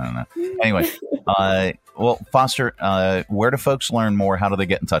 I don't know. Anyway, well, Foster, where do folks learn more? How do they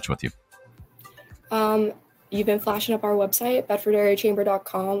get in touch with you? You've been flashing up our website,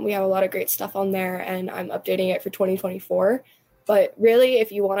 bedfordareachamber.com. We have a lot of great stuff on there, and I'm updating it for 2024. But really,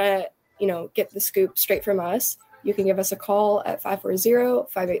 if you want to, get the scoop straight from us, you can give us a call at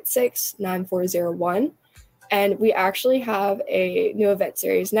 540-586-9401. And we actually have a new event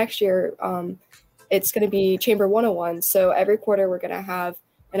series next year. It's going to be Chamber 101. So every quarter we're going to have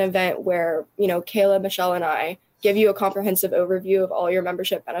an event where, Kayla, Michelle, and I give you a comprehensive overview of all your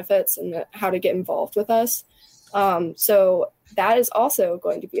membership benefits and how to get involved with us. So that is also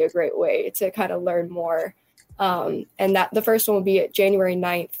going to be a great way to kind of learn more. And that the first one will be at January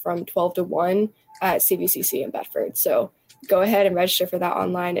 9th from 12 to 1 at CVCC in Bedford. So go ahead and register for that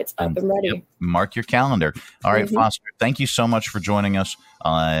online. It's up and ready. Yep. Mark your calendar. All right, Foster, thank you so much for joining us.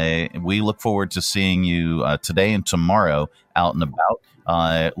 We look forward to seeing you today and tomorrow out and about.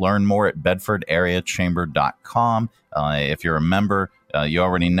 Learn more at bedfordareachamber.com. If you're a member, you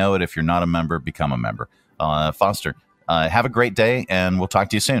already know it. If you're not a member, become a member. Foster, have a great day, and we'll talk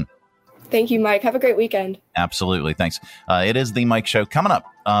to you soon. Thank you, Mike. Have a great weekend. Absolutely. Thanks. It is The Mike Show. Coming up,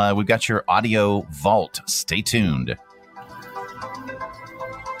 we've got your audio vault. Stay tuned.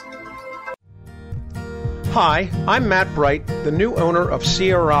 Hi, I'm Matt Bright, the new owner of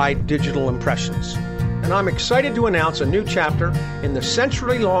CRI Digital Impressions, and I'm excited to announce a new chapter in the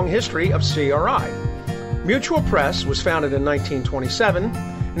century-long history of CRI. Mutual Press was founded in 1927,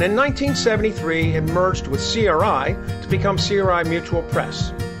 and in 1973 it merged with CRI to become CRI Mutual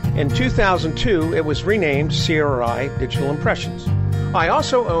Press. In 2002, it was renamed CRI Digital Impressions. I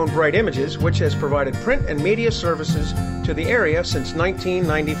also own Bright Images, which has provided print and media services to the area since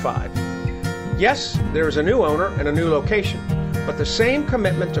 1995. Yes, there is a new owner and a new location, but the same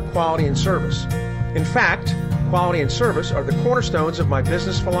commitment to quality and service. In fact, quality and service are the cornerstones of my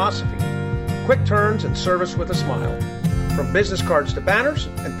business philosophy. Quick turns and service with a smile. From business cards to banners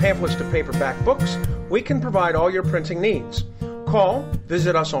and pamphlets to paperback books, we can provide all your printing needs. Call,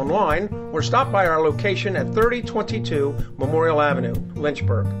 visit us online, or stop by our location at 3022 Memorial Avenue,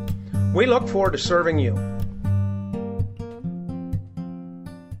 Lynchburg. We look forward to serving you.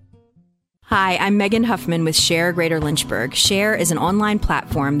 Hi, I'm Megan Huffman with Share Greater Lynchburg. Share is an online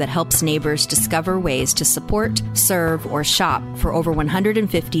platform that helps neighbors discover ways to support, serve, or shop for over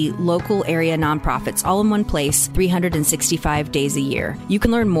 150 local area nonprofits all in one place, 365 days a year. You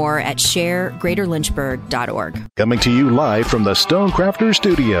can learn more at sharegreaterlynchburg.org. Coming to you live from the Stonecrafters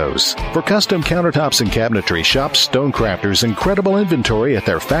Studios. For custom countertops and cabinetry, shop Stonecrafters' incredible inventory at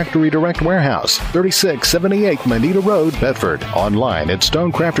their Factory Direct Warehouse, 3678 Manita Road, Bedford. Online at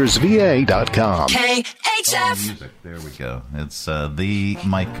stonecraftersva.com. KHF. There we go. It's The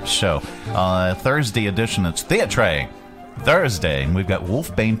Mike Show. Thursday edition, it's Theatre Thursday, and we've got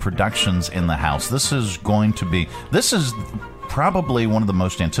Wolfbane Productions in the house. This is probably one of the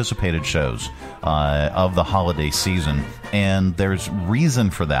most anticipated shows of the holiday season, and there's reason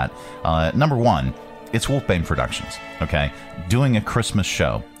for that. Number one, it's Wolfbane Productions, okay? Doing a Christmas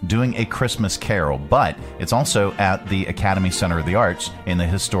show, doing a Christmas carol, but it's also at the Academy Center of the Arts in the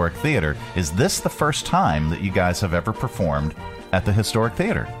Historic Theater. Is this the first time that you guys have ever performed at the Historic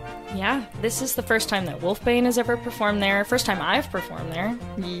Theater? Yeah, this is the first time that Wolfbane has ever performed there. First time I've performed there.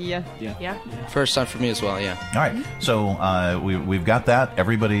 Yeah. First time for me as well. Yeah. All right, so we've got that.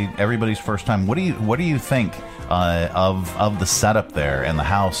 Everybody's first time. What do you think of the setup there and the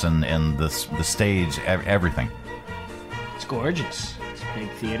house and the stage, everything? It's gorgeous. It's a big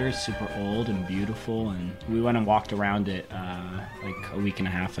theater. It's super old and beautiful, and we went and walked around it like a week and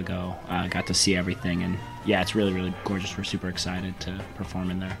a half ago. Got to see everything, and yeah, it's really, really gorgeous. We're super excited to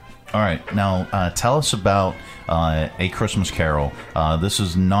perform in there. All right, now tell us about A Christmas Carol. This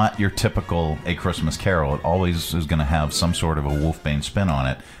is not your typical A Christmas Carol. It always is going to have some sort of a Wolfbane spin on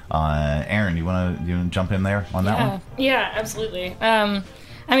it. Aaron, you want to jump in there on that one? Yeah, absolutely. I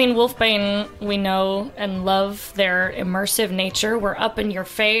mean, Wolfbane, we know and love their immersive nature. We're up in your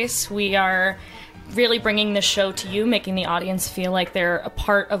face. We are really bringing this show to you, making the audience feel like they're a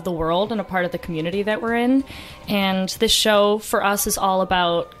part of the world and a part of the community that we're in. And this show for us is all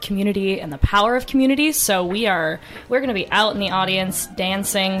about community and the power of community. So we're going to be out in the audience,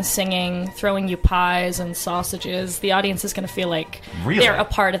 dancing, singing, throwing you pies and sausages. The audience is going to feel like they're a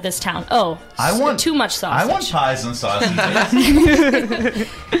part of this town. Oh, I want too much sausage. I want pies and sausages.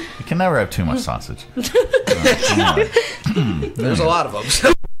 You can never have too much sausage. There's a lot of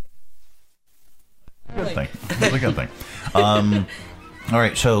them. Good thing. It's a good thing. All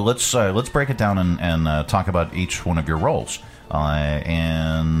right, so let's break it down and talk about each one of your roles.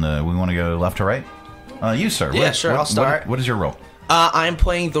 And we want to go left to right. You, sir. Yeah, sure. I'll start. What is your role? I'm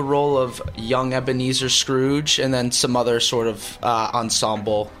playing the role of young Ebenezer Scrooge, and then some other sort of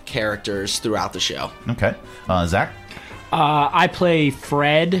ensemble characters throughout the show. Okay, Zach. I play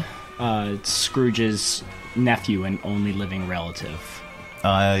Fred, Scrooge's nephew and only living relative.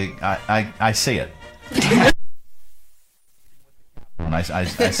 I see it. I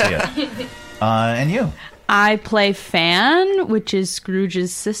see it. And you? I play Fan, which is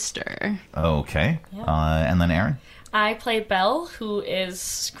Scrooge's sister. Okay. Yeah. And then Aaron? I play Belle, who is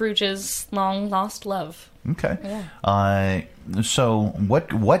Scrooge's long-lost love. Okay. Yeah. So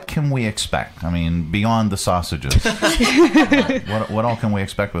what can we expect? I mean, beyond the sausages, what all can we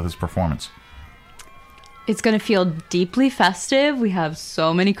expect with his performance? It's going to feel deeply festive. We have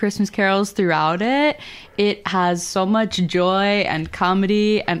so many Christmas carols throughout it. It has so much joy and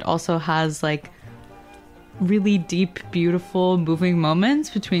comedy, and also has like really deep, beautiful, moving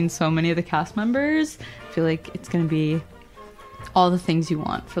moments between so many of the cast members. I feel like it's going to be all the things you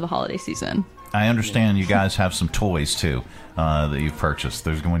want for the holiday season. I understand you guys have some toys too that you've purchased.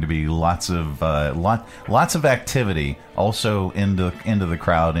 There's going to be lots of activity also into the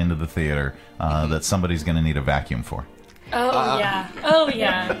crowd, into the theater that somebody's going to need a vacuum for. Yeah. I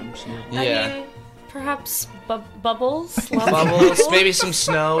mean, perhaps bubbles. Bubbles, maybe some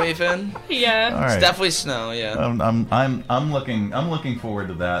snow even. Yeah. All right. It's definitely snow. Yeah. I'm looking forward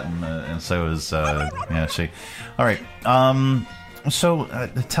to that, and so is she. All right. So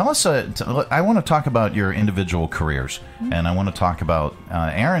tell us. I want to talk about your individual careers, and I want to talk about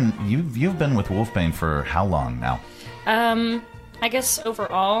Aaron. You've been with Wolfbane for how long now? I guess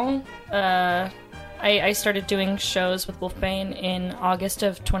overall, I started doing shows with Wolfbane in August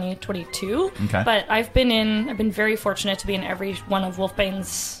of 2022. Okay. But I've been very fortunate to be in every one of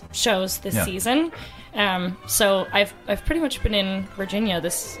Wolfbane's shows this season. So I've pretty much been in Virginia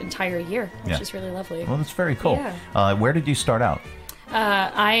this entire year, which is really lovely. Well, that's very cool. Yeah. Where did you start out?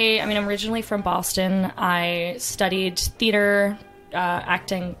 I'm originally from Boston. I studied theater,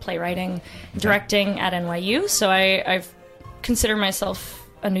 acting, playwriting, directing at NYU. So I've considered myself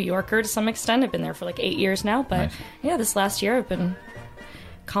a New Yorker to some extent. I've been there for like 8 years now. But yeah, this last year I've been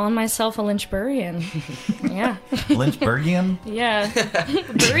calling myself a Lynchburgian. Yeah. Lynchburgian? Yeah.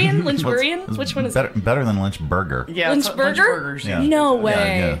 Lynchburgian? Which one is it? Better than Lynchburger. Yeah, Lynchburger? Yeah. No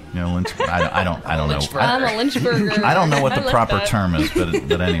way. Yeah, Lynch. I don't know. I'm a Lynchburger. I don't know what the proper term is,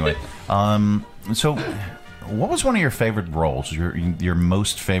 but anyway. So, what was one of your favorite roles? Your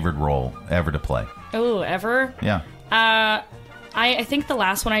most favorite role ever to play? Oh, ever? Yeah. I think the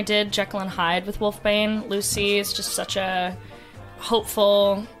last one I did, Jekyll and Hyde with Wolfbane. Lucy is just such a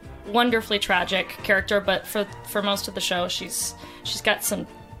hopeful, wonderfully tragic character, but for most of the show she's got some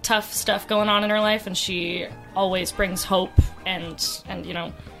tough stuff going on in her life, and she always brings hope and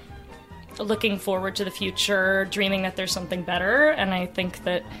looking forward to the future, dreaming that there's something better. And I think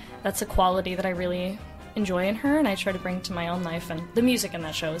that that's a quality that I really enjoy in her, and I try to bring to my own life. And the music in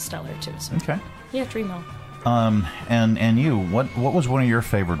that show is stellar too. So. Okay. Yeah, Dreamo. And you, what was one of your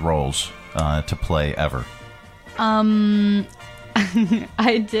favorite roles to play ever?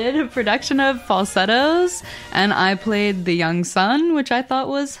 I did a production of Falsettos, and I played the young son, which I thought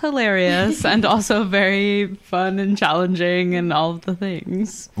was hilarious and also very fun and challenging and all of the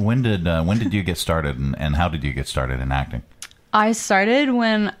things. When did you get started, and how did you get started in acting? I started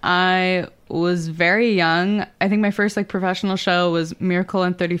when I was very young. I think my first professional show was Miracle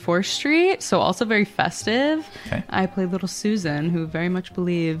on 34th Street, so also very festive. Okay. I played little Susan, who very much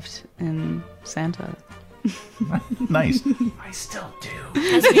believed in Santa. Nice. I still do.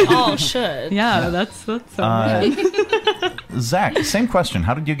 As we all should. Yeah, that's so nice. Zach, same question.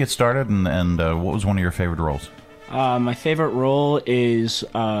 How did you get started, and what was one of your favorite roles? My favorite role is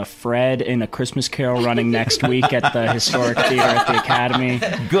Fred in A Christmas Carol running next week at the Historic Theater at the Academy.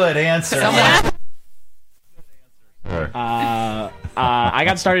 Good answer. I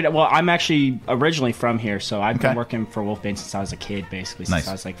got started. Well, I'm actually originally from here, so I've been working for Wolfbane since I was a kid, basically, since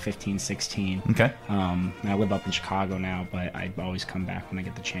I was 15, 16. Okay. And I live up in Chicago now, but I always come back when I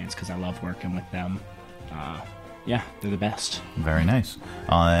get the chance because I love working with them. Yeah, they're the best. Very nice.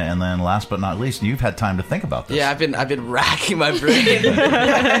 And then, last but not least, you've had time to think about this. Yeah, I've been racking my brain.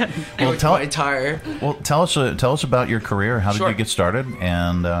 Well, tell us about your career. How did Sure. you get started?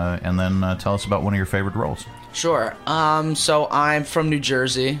 And then tell us about one of your favorite roles. Sure. So I'm from New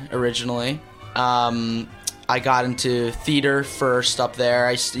Jersey originally. I got into theater first up there.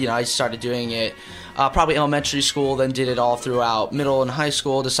 I started doing it probably elementary school, then did it all throughout middle and high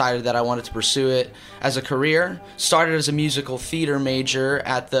school. Decided that I wanted to pursue it as a career. Started as a musical theater major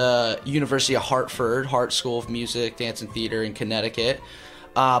at the University of Hartford, Hart School of Music, Dance and Theater in Connecticut.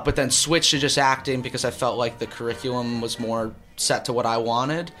 But then switched to just acting because I felt like the curriculum was more set to what I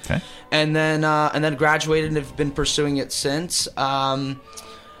wanted. Okay. And then graduated and have been pursuing it since.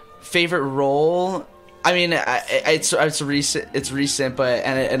 Favorite role? I mean, it's recent, but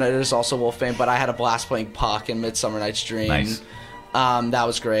and it is also Wolfbane. But I had a blast playing Puck in Midsummer Night's Dream. Nice. That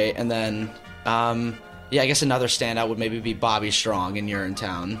was great. And then, I guess another standout would maybe be Bobby Strong in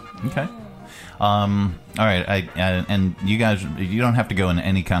Urinetown. Okay. All right. And you guys, you don't have to go in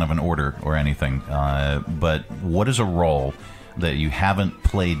any kind of an order or anything. But what is a role that you haven't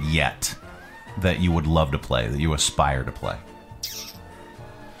played yet that you would love to play, that you aspire to play?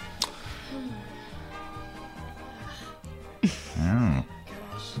 Oh.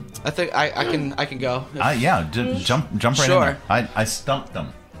 I think I can go. Jump right Sure. in there. I stumped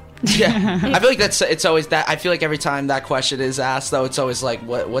them. Yeah, I feel like it's always that. I feel like every time that question is asked, though, it's always like,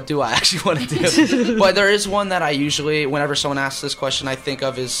 what do I actually want to do? But there is one that I usually, whenever someone asks this question, I think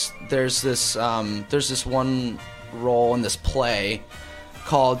of is there's this one role in this play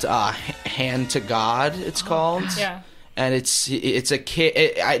called Hand to God. It's called. Yeah. And it's a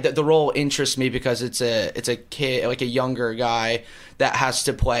kid. The role interests me because it's a kid, like a younger guy that has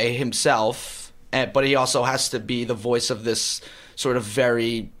to play himself, but he also has to be the voice of this sort of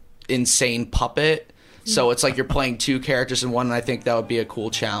very insane puppet. So it's like you're playing two characters in one, and I think that would be a cool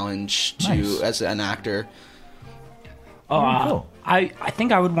challenge as an actor. Cool. I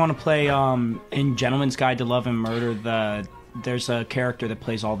think I would want to play in Gentleman's Guide to Love and Murder. There's a character that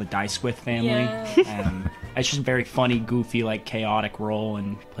plays all the Dicewith family. Yeah. It's just a very funny, goofy, chaotic role,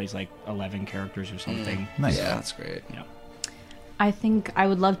 and plays 11 characters or something. Nice. Yeah, that's great. Yeah. I think I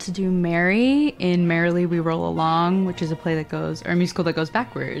would love to do Mary in Merrily We Roll Along, which is a play or a musical that goes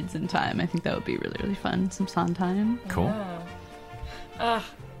backwards in time. I think that would be really, really fun. Some Sondheim. Cool.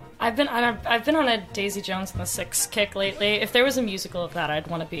 I've been on a Daisy Jones and the Six kick lately. If there was a musical of that, I'd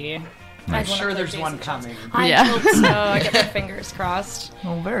want to be. I'm sure there's one coming. I hope so. I get my fingers crossed.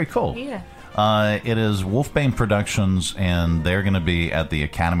 Oh, very cool. Yeah. It is Wolfbane Productions, and they're going to be at the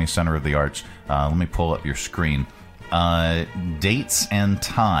Academy Center of the Arts. Let me pull up your screen. Dates and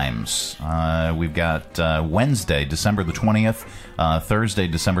times. We've got Wednesday, December the 20th, Thursday,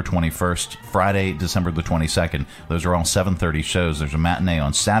 December 21st, Friday, December the 22nd. Those are all 7:30 shows. There's a matinee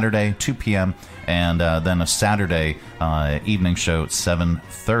on Saturday, 2 p.m., and then a Saturday evening show at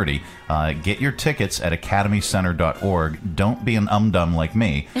 7:30. Get your tickets at academycenter.org. Don't be an dum like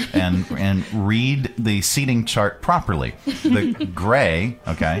me, and read the seating chart properly. The gray,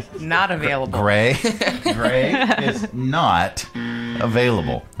 okay? Not available. Gray is not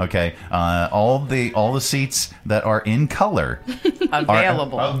available. Okay, all the seats that are in color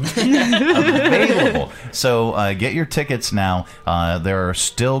available. Available. So get your tickets now. There are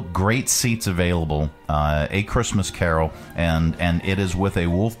still great seats available. A Christmas Carol, and it is with a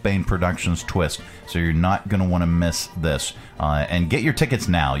Wolfbane Productions twist. So you're not going to want to miss this. And get your tickets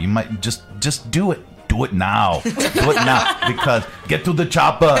now. You might just do it. Do it now. Do it now, because get to the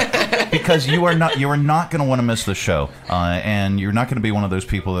chopper. because you are not going to want to miss the show, and you're not going to be one of those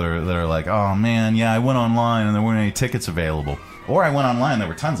people that are like, oh man, yeah, I went online and there weren't any tickets available. Or I went online, there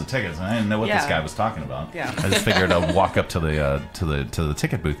were tons of tickets, and I didn't know what this guy was talking about. Yeah. I just figured I'd walk up to the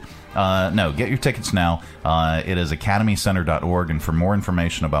ticket booth. No, get your tickets now. It is academycenter.org, and for more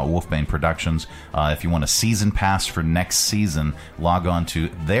information about Wolfbane Productions, if you want a season pass for next season, log on to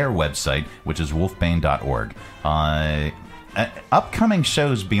their website, which is wolfbane.org. Upcoming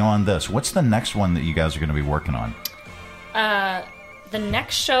shows beyond this, what's the next one that you guys are going to be working on? The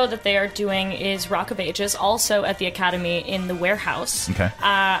next show that they are doing is Rock of Ages, also at the Academy in the warehouse. Okay.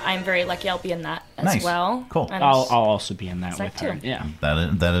 I'm very lucky I'll be in that as Nice. well. Cool. And I'll also be in that Psyched with her. too. Yeah.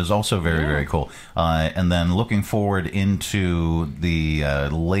 That is also very, very cool. And then looking forward into the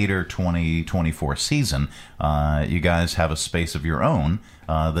later 2024 season, you guys have a space of your own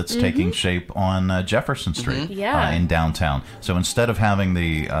that's taking shape on Jefferson Street in downtown. So instead of having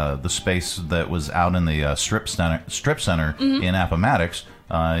the space that was out in the strip center in Appomattox,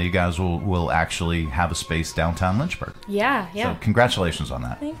 you guys will actually have a space downtown Lynchburg. Yeah. So congratulations on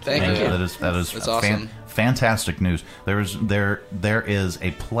that. Thank you. That is That's awesome. Fantastic news. There is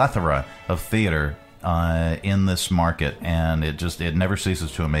a plethora of theater in this market, and it never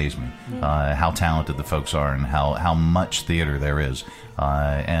ceases to amaze me how talented the folks are and how much theater there is.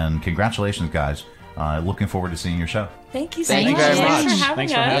 And congratulations, guys. Looking forward to seeing your show. Thank you so Thank much. you very much. Thanks for having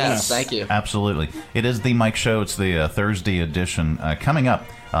Thanks us. for having Yes, us. thank you. Absolutely. It is the Mike Show. It's the Thursday edition. Coming up,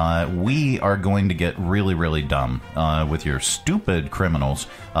 we are going to get really, really dumb with your stupid criminals.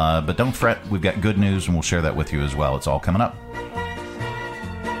 But don't fret. We've got good news, and we'll share that with you as well. It's all coming up.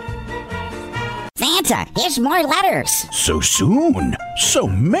 Santa, here's more letters. So soon? So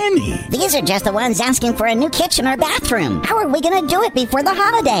many? These are just the ones asking for a new kitchen or bathroom. How are we going to do it before the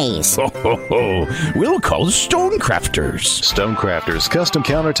holidays? Ho, ho, ho. We'll call Stonecrafters. Stonecrafters Custom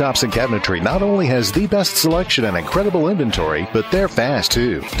Countertops and Cabinetry not only has the best selection and incredible inventory, but they're fast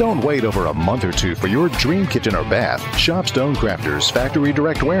too. Don't wait over a month or two for your dream kitchen or bath. Shop Stonecrafters Factory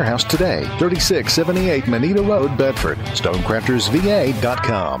Direct Warehouse today, 3678 Manita Road, Bedford.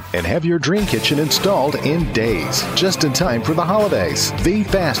 StonecraftersVA.com, and have your dream kitchen installed in days, just in time for the holidays. The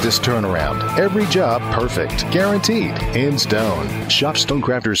fastest turnaround. Every job perfect, guaranteed, in stone. Shop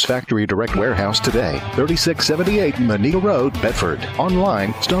Stonecrafters Factory Direct Warehouse today, 3678 Manita Road, Bedford.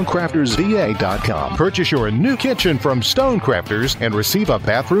 Online, StonecraftersVA.com. Purchase your new kitchen from Stonecrafters and receive a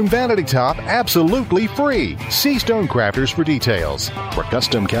bathroom vanity top absolutely free. See Stonecrafters for details. For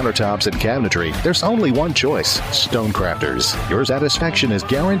custom countertops and cabinetry, there's only one choice: Stonecrafters. Your satisfaction is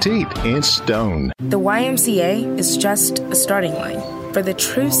guaranteed in stone. The YMCA is just a starting line, for the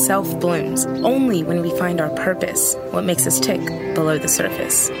true self blooms only when we find our purpose, what makes us tick below the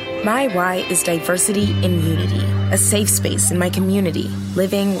surface. My why is diversity in unity, a safe space in my community,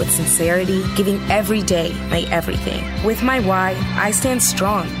 living with sincerity, giving every day my everything. With my why, I stand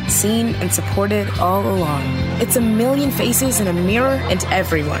strong, seen and supported all along. It's a million faces in a mirror, and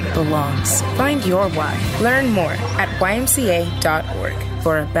everyone belongs. Find your why. Learn more at ymca.org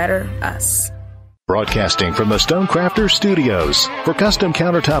for a better us. Broadcasting from the Stonecrafters Studios. For custom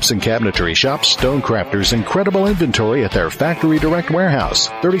countertops and cabinetry, shop Stonecrafters' incredible inventory at their Factory Direct Warehouse,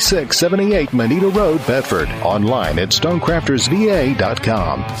 3678 Manita Road, Bedford. Online at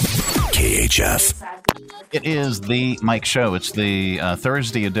StonecraftersVA.com. KHF. It is the Mike Show. It's the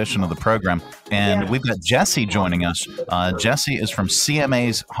Thursday edition of the program, and we've got Jesse joining us. Jesse is from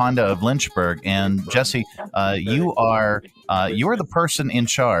CMA's Honda of Lynchburg, and Jesse, you are the person in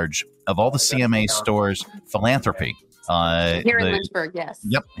charge of all the CMA stores' philanthropy. Here in Lynchburg, yes.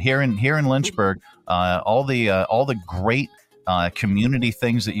 Yep, here in Lynchburg, all the great community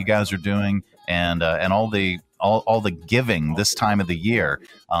things that you guys are doing, and all the giving this time of the year,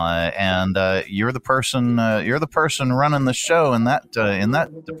 and you're the person running the show in that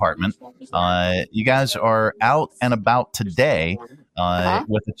department. You guys are out and about today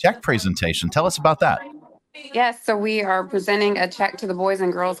with a check presentation. Tell us about that. Yes, so we are presenting a check to the Boys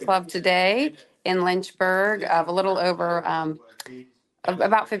and Girls Club today in Lynchburg of a little over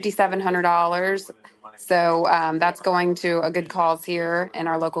about $5,700. So that's going to a good cause here in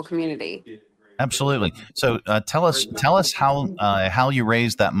our local community. Absolutely. So tell us how you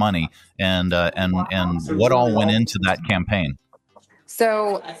raised that money and what all went into that campaign.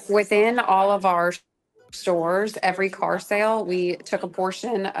 So within all of our stores, every car sale, we took a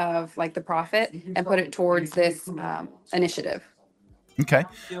portion of like the profit and put it towards this initiative. Okay.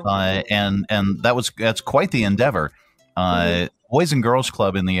 And that's quite the endeavor. Boys and Girls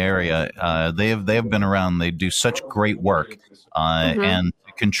Club in the area, they have been around. They do such great work. And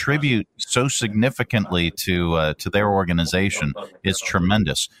to contribute so significantly to their organization is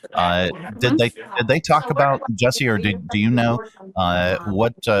tremendous. Did they talk about, Jesse, or do you know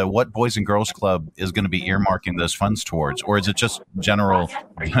what Boys and Girls Club is going to be earmarking those funds towards, or is it just general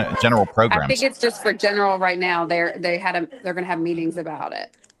programs? I think it's just for general right now. They're going to have meetings about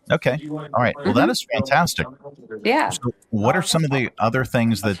it. Okay. All right. Well, that is fantastic. Yeah. So what are some of the other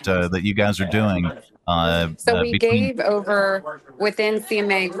things that you guys are doing? We gave over, within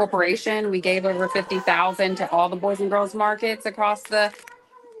CMA Corporation, we gave over $50,000 to all the Boys and Girls Markets across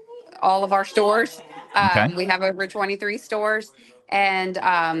all of our stores. Okay. We have over 23 stores. And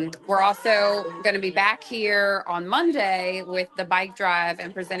we're also going to be back here on Monday with the bike drive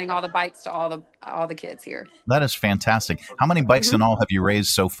and presenting all the bikes to all the kids here. That is fantastic. How many bikes in all have you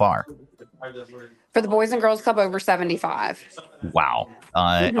raised so far? For the Boys and Girls Club, over 75. Wow.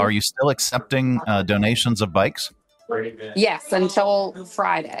 Are you still accepting donations of bikes? Yes, until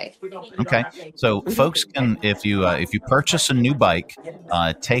Friday. Okay, so folks can, if you purchase a new bike,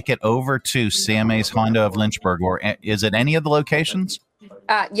 take it over to CMA's Honda of Lynchburg, or is it any of the locations?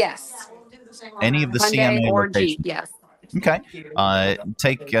 Yes. Any of the Hyundai CMA or locations? Jeep, yes. Okay,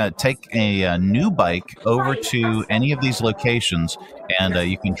 take a new bike over to any of these locations, and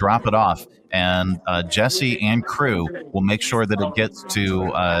you can drop it off. And Jesse and crew will make sure that it gets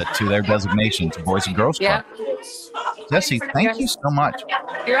to their designation, to Boys and Girls Club. Yeah. Jesse, thank you so much.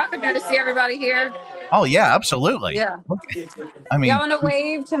 You're welcome. Good to see everybody here. Oh yeah, absolutely. Yeah. Okay. I mean, y'all want to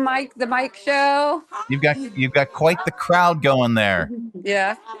wave to the Mike Show? You've got quite the crowd going there.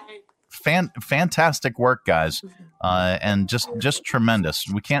 Yeah. Fantastic work, guys, and just tremendous.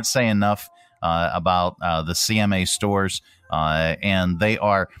 We can't say enough about the CMA stores, and they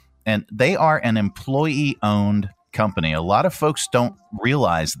are an employee-owned company. A lot of folks don't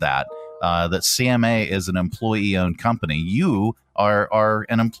realize that CMA is an employee-owned company. You are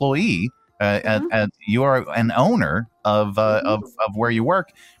an employee, and you are an owner of where you work,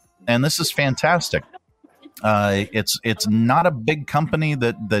 and this is fantastic. It's not a big company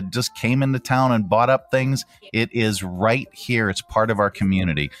that just came into town and bought up things. It is right here. It's part of our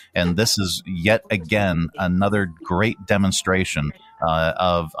community, and this is yet again another great demonstration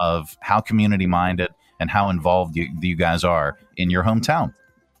of how community minded and how involved you guys are in your hometown.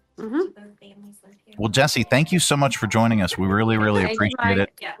 Mm-hmm. Well, Jesse, thank you so much for joining us. We really, really appreciate it,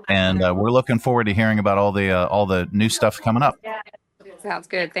 and we're looking forward to hearing about all the new stuff coming up. Sounds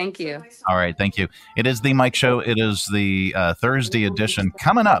good. Thank you. All right. Thank you. It is the Mike Show. It is the Thursday edition.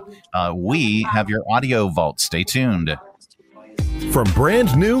 Coming up, we have your audio vault. Stay tuned. From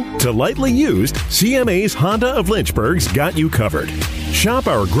brand new to lightly used, CMA's Honda of Lynchburg's got you covered. Shop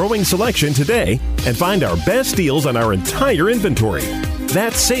our growing selection today and find our best deals on our entire inventory.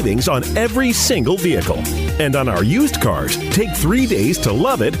 That's savings on every single vehicle. And on our used cars, take 3 days to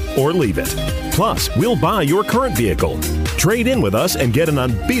love it or leave it. Plus, we'll buy your current vehicle. Trade in with us and get an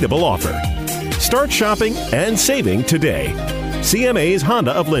unbeatable offer. Start shopping and saving today. CMA's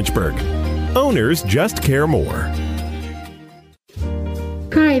Honda of Lynchburg. Owners just care more.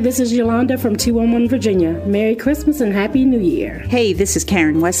 Hi, this is Yolanda from 211 Virginia. Merry Christmas and Happy New Year. Hey, this is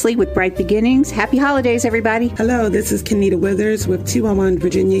Karen Wesley with Bright Beginnings. Happy holidays, everybody. Hello, this is Kenita Withers with 211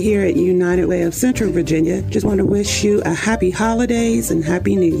 Virginia here at United Way of Central Virginia. Just want to wish you a happy holidays and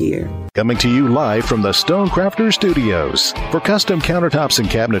Happy New Year. Coming to you live from the Stonecrafters Studios. For custom countertops and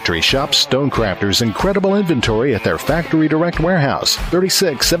cabinetry, shop Stonecrafters' incredible inventory at their Factory Direct Warehouse,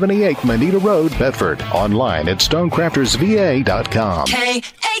 3678 Manita Road, Bedford. Online at stonecraftersva.com.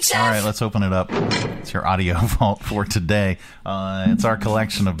 All right, let's open it up. It's your audio vault for today. It's our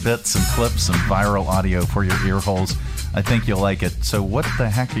collection of bits and clips and viral audio for your ear holes. I think you'll like it. So what the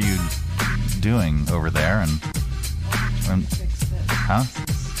heck are you doing over there? And huh?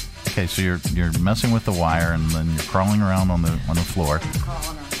 Okay, so you're messing with the wire, and then you're crawling around on the floor,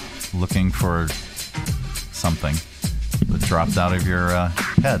 looking for something that dropped out of your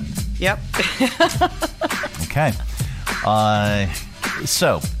head. Yep. Okay.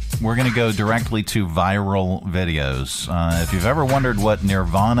 So we're going to go directly to viral videos. If you've ever wondered what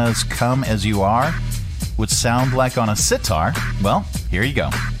Nirvana's "Come As You Are" would sound like on a sitar, well, here you go.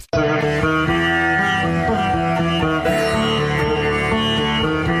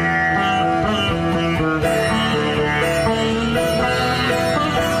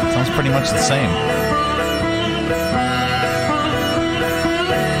 Pretty much the same.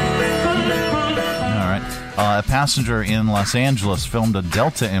 All right. A passenger in Los Angeles filmed a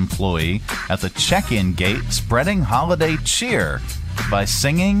Delta employee at the check-in gate spreading holiday cheer by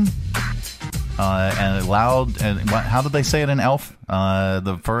singing and loud. And how did they say it in Elf?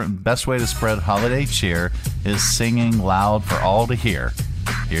 The best way to spread holiday cheer is singing loud for all to hear.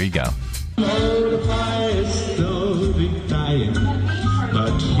 Here you go. The fire is slowly dying,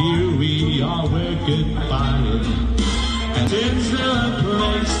 but here we are, we're goodbye. And it's no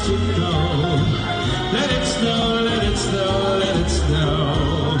place to go. Let it snow, let it snow, let it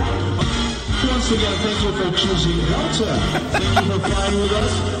snow. Once again, thank you for choosing Delta. Thank you for flying with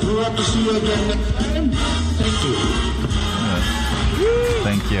us. We hope to see you again next time. Thank you.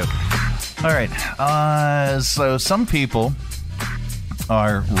 Thank you. All right. So some people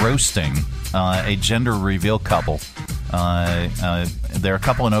are roasting a gender reveal couple. There are a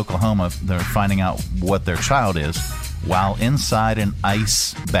couple in Oklahoma. They're finding out what their child is while inside an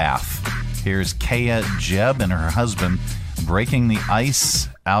ice bath. Here's Kaya Jeb and her husband breaking the ice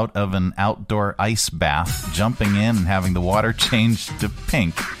out of an outdoor ice bath, jumping in and having the water changed to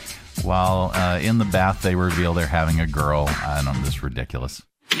pink. While in the bath, they reveal they're having a girl. I don't know, this is ridiculous.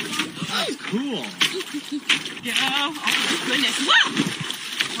 That's cool. Yeah, oh my goodness. Whoa!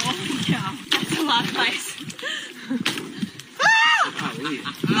 Oh, yeah, that's a lot of ice. Oh,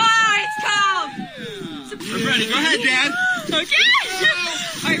 it's cold! We're ready. Go ahead, Dad. Okay.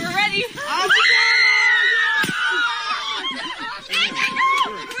 All right, we're ready. We're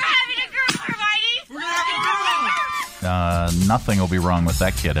having a girl, Hermione. We're having a girl. Nothing will be wrong with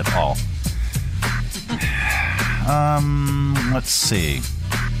that kid at all. Let's see.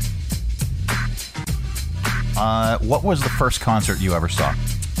 What was the first concert you ever saw?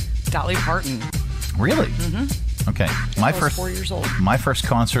 Dolly Parton. Really? Mm-hmm. Okay. I was 4 years old. My first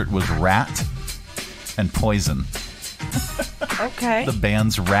concert was Rat and Poison. Okay. The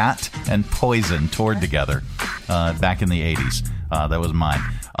bands Rat and Poison toured together back in the 80s. That was mine.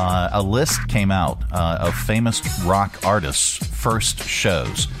 A list came out of famous rock artists' first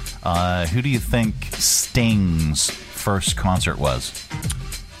shows. Who do you think Sting's first concert was?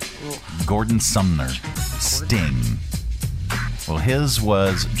 Gordon Sumner. Sting. Well, his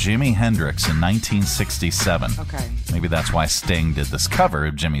was Jimi Hendrix in 1967. Okay. Maybe that's why Sting did this cover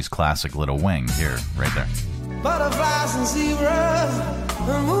of Jimmy's classic Little Wing. Here, right there. Butterflies and zebras,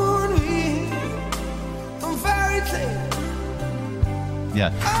 and moonbeam, and fairy tale.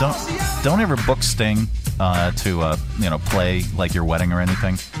 Yeah, don't ever book Sting to play like your wedding or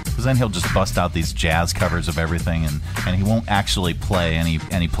anything, because then he'll just bust out these jazz covers of everything, and he won't actually play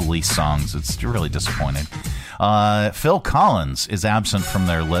any Police songs. It's really disappointing. Phil Collins is absent from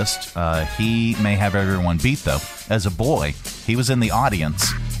their list. He may have everyone beat, though. As a boy, he was in the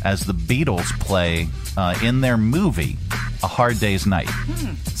audience as the Beatles play in their movie, A Hard Day's Night.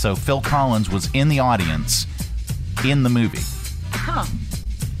 So Phil Collins was in the audience in the movie. Huh.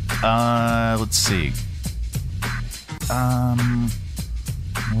 Let's see.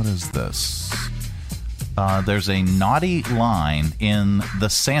 What is this? There's a naughty line in The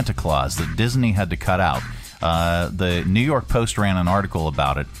Santa Claus that Disney had to cut out. The New York Post ran an article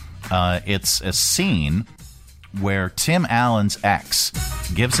about it. It's a scene where Tim Allen's ex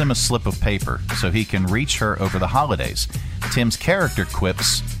gives him a slip of paper so he can reach her over the holidays. Tim's character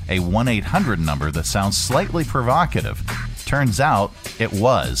quips a 1-800 number that sounds slightly provocative. Turns out it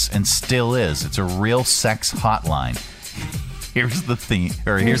was and still is. It's a real sex hotline. Here's the theme,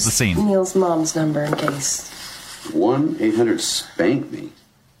 or here's the scene. Neil's mom's number in case. 1-800-SPANK ME.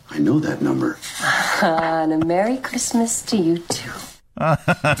 I know that number. And a Merry Christmas to you too.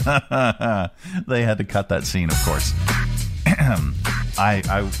 They had to cut that scene, of course.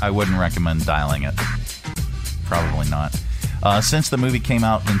 I wouldn't recommend dialing it. Probably not. Since the movie came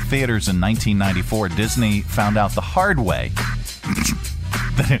out in theaters in 1994, Disney found out the hard way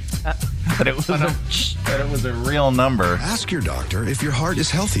that it was a real number. Ask your doctor if your heart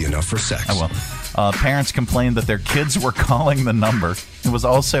is healthy enough for sex. Oh, well. Parents complained that their kids were calling the number. It was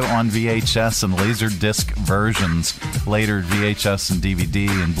also on VHS and Laserdisc versions. Later, VHS and DVD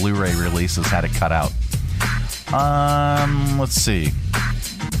and Blu-ray releases had it cut out. Let's see.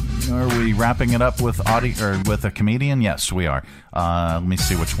 Are we wrapping it up with with a comedian? Yes, we are. Let me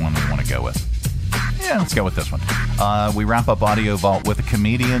see which one we want to go with. Yeah, let's go with this one. We wrap up Audio Vault with a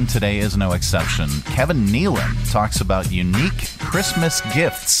comedian. Today is no exception. Kevin Nealon talks about unique Christmas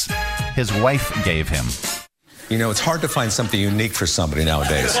gifts his wife gave him. You know, it's hard to find something unique for somebody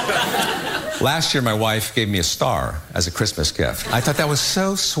nowadays. Last year, my wife gave me a star as a Christmas gift. I thought that was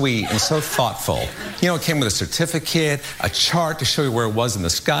so sweet and so thoughtful. You know, it came with a certificate, a chart to show you where it was in the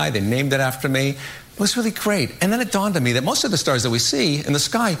sky. They named it after me. It was really great. And then it dawned on me that most of the stars that we see in the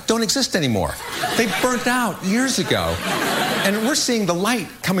sky don't exist anymore. They burnt out years ago. And we're seeing the light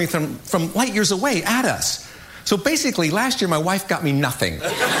coming from light years away at us. So basically, last year, my wife got me nothing.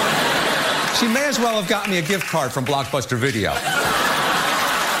 She may as well have gotten me a gift card from Blockbuster Video.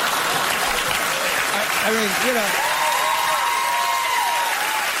 I mean, you know,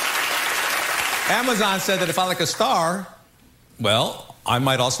 Amazon said that if I like a star, well, I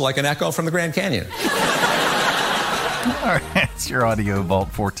might also like an echo from the Grand Canyon. All right, it's your audio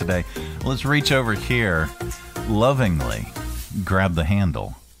vault for today. Let's reach over here, lovingly grab the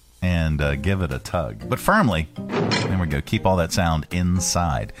handle and give it a tug, but firmly. There we go. Keep all that sound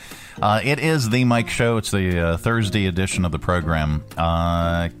inside. It is The Mike Show. It's the Thursday edition of the program.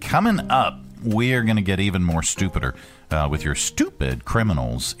 Coming up, we are going to get even more stupider with your stupid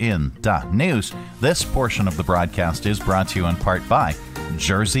criminals in the news. This portion of the broadcast is brought to you in part by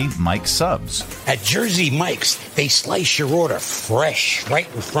Jersey Mike's Subs. At Jersey Mike's, they slice your order fresh right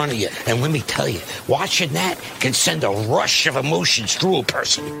in front of you. And let me tell you, watching that can send a rush of emotions through a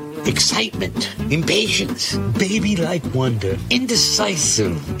person. Excitement, impatience, baby-like wonder,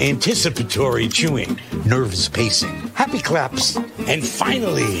 indecisive, anticipatory chewing, nervous pacing, happy claps, and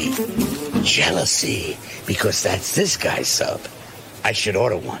finally, jealousy. Because that's this guy's sub. I should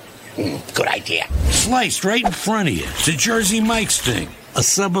order one. Good idea. Sliced right in front of you. It's a Jersey Mike's thing. A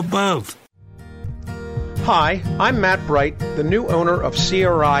sub above. Hi, I'm Matt Bright, the new owner of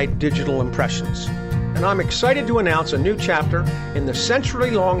CRI Digital Impressions. And I'm excited to announce a new chapter in the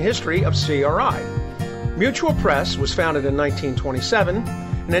century-long history of CRI. Mutual Press was founded in 1927,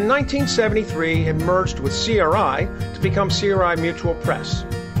 and in 1973 it merged with CRI to become CRI Mutual Press.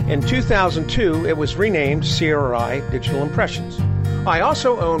 In 2002, it was renamed CRI Digital Impressions. I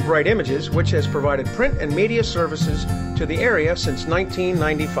also own Bright Images, which has provided print and media services to the area since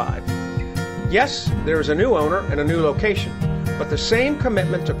 1995. Yes, there is a new owner and a new location, but the same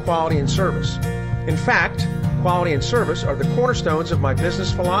commitment to quality and service. In fact, quality and service are the cornerstones of my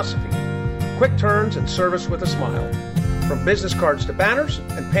business philosophy. Quick turns and service with a smile. From business cards to banners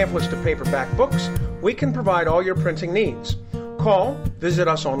and pamphlets to paperback books, we can provide all your printing needs. Call, visit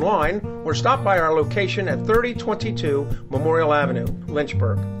us online, or stop by our location at 3022 Memorial Avenue,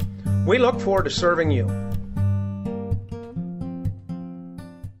 Lynchburg. We look forward to serving you.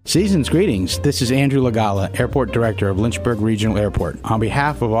 Season's greetings. This is Andrew Lagala, Airport Director of Lynchburg Regional Airport. On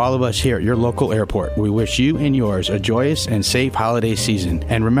behalf of all of us here at your local airport, we wish you and yours a joyous and safe holiday season.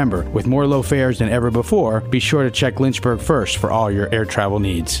 And remember, with more low fares than ever before, be sure to check Lynchburg first for all your air travel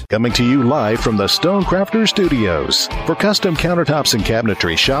needs. Coming to you live from the Stonecrafters Studios. For custom countertops and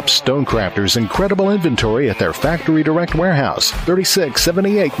cabinetry, shop Stonecrafters' incredible inventory at their Factory Direct Warehouse,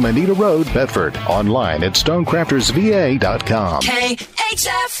 3678 Manita Road, Bedford. Online at stonecraftersva.com.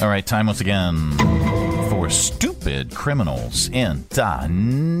 KHF. All right, time once again for stupid criminals in the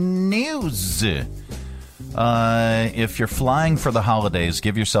news. If you're flying for the holidays,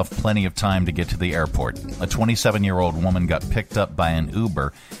 give yourself plenty of time to get to the airport. A 27-year-old woman got picked up by an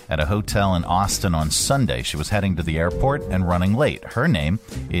Uber at a hotel in Austin on Sunday. She was heading to the airport and running late. Her name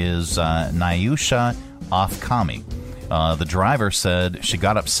is Nayusha Afkami. The driver said she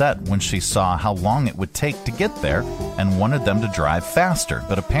got upset when she saw how long it would take to get there and wanted them to drive faster,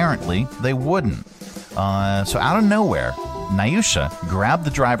 but apparently they wouldn't. So out of nowhere, Nayusha grabbed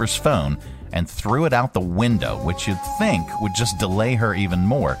the driver's phone and threw it out the window, which you'd think would just delay her even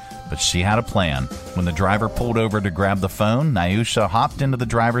more. But she had a plan. When the driver pulled over to grab the phone, Nayusha hopped into the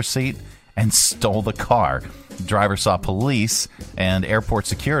driver's seat and stole the car. The driver saw police, and airport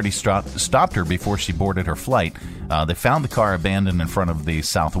security stopped her before she boarded her flight. They found the car abandoned in front of the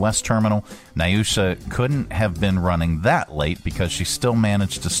Southwest terminal. Nayusha couldn't have been running that late because she still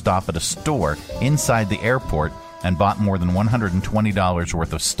managed to stop at a store inside the airport and bought more than $120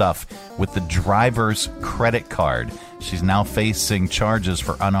 worth of stuff with the driver's credit card. She's now facing charges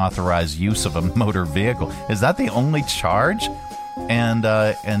for unauthorized use of a motor vehicle. Is that the only charge? And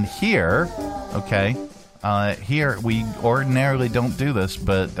here, okay, here we ordinarily don't do this,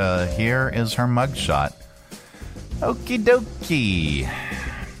 but here is her mugshot. Okie dokie.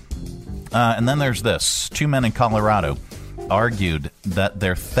 And then there's this. 2 men in Colorado argued that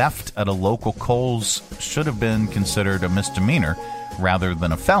their theft at a local Kohl's should have been considered a misdemeanor rather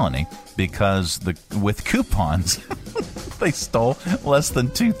than a felony because with coupons they stole less than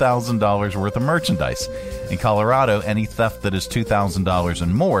 $2,000 worth of merchandise. In Colorado, any theft that is $2,000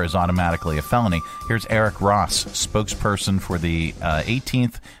 and more is automatically a felony. Here's Eric Ross, spokesperson for the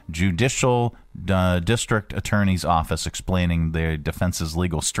 18th Judicial District Attorney's Office, explaining the defense's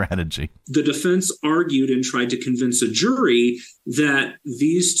legal strategy. The defense argued and tried to convince a jury that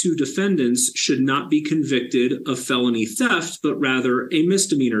these two defendants should not be convicted of felony theft, but rather a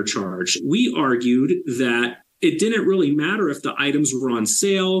misdemeanor charge. We argued that it didn't really matter if the items were on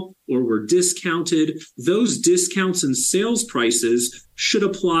sale or were discounted. Those discounts and sales prices should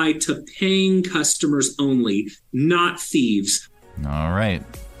apply to paying customers only, not thieves. All right.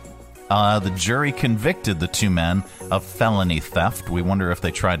 The jury convicted the two men of felony theft. We wonder if they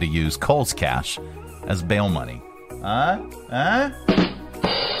tried to use Kohl's cash as bail money.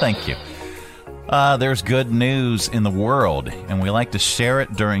 Thank you. There's good news in the world, and we like to share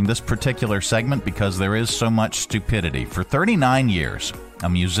it during this particular segment because there is so much stupidity. For 39 years, a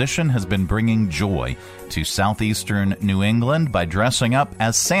musician has been bringing joy to southeastern New England by dressing up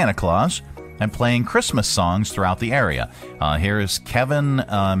as Santa Claus and playing Christmas songs throughout the area. Here is Kevin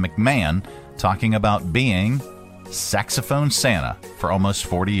McMahon talking about being Saxophone Santa for almost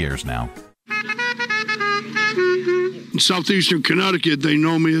 40 years now. In southeastern Connecticut, they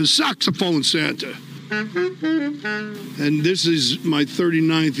know me as Saxophone Santa. And this is my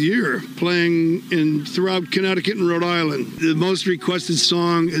 39th year playing throughout Connecticut and Rhode Island. The most requested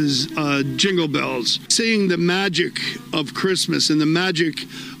song is Jingle Bells, seeing the magic of Christmas and the magic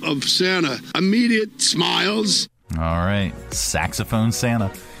of Santa. Immediate smiles. All right, Saxophone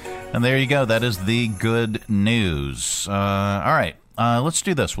Santa. And there you go. That is the good news. All right, let's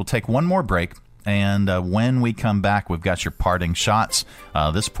do this. We'll take one more break. And when we come back, we've got your parting shots.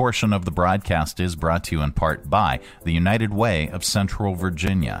 This portion of the broadcast is brought to you in part by the United Way of Central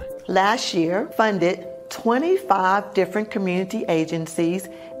Virginia. Last year, funded 25 different community agencies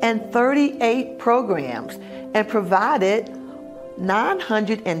and 38 programs and provided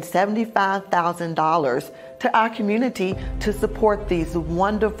 $975,000 to our community to support these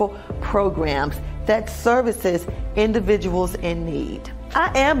wonderful programs that services individuals in need. I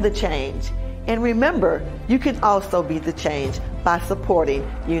am the change. And remember, you can also be the change by supporting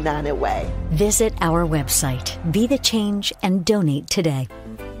United Way. Visit our website, Be the Change, and donate today.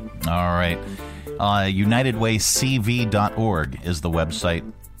 All right. UnitedWayCV.org is the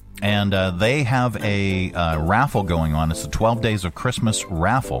website. And they have a raffle going on. It's the 12 Days of Christmas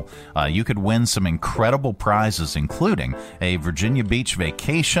raffle. You could win some incredible prizes, including a Virginia Beach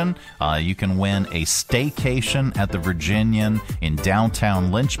vacation. You can win a staycation at the Virginian in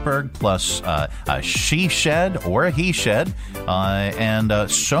downtown Lynchburg, plus a she shed or a he shed,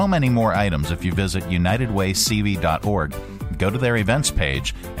 and so many more items if you visit UnitedWayCV.org. Go to their events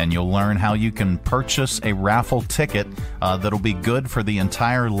page, and you'll learn how you can purchase a raffle ticket that'll be good for the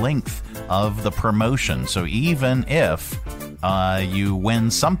entire length of the promotion. So even if you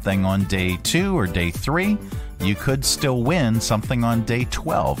win something on day 2 or day 3, you could still win something on day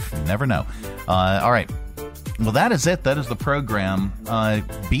 12. You never know. All right. Well, that is it. That is the program.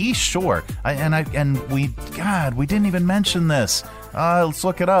 Be sure. We didn't even mention this. Let's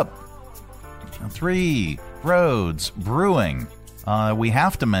look it up. 3 Roads Brewing. We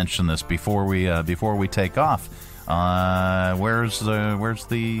have to mention this before we take off. Where's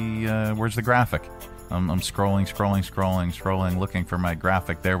the graphic? I'm scrolling, looking for my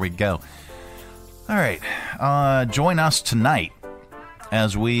graphic. There we go. All right. Join us tonight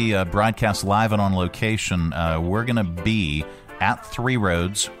as we broadcast live and on location. We're going to be at 3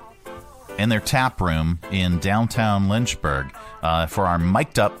 Roads in their tap room in downtown Lynchburg for our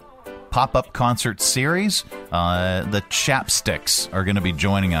Mic'd Up pop-up concert series. The Chapsticks are going to be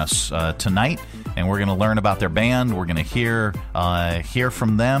joining us tonight, and we're going to learn about their band. We're going to hear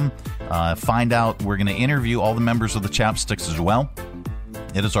from them, find out. We're going to interview all the members of the Chapsticks as well.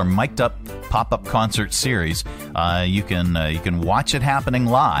 It is our Mic'd Up pop-up concert series. You can watch it happening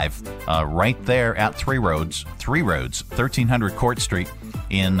live right there at 3 Roads, 1300 Court Street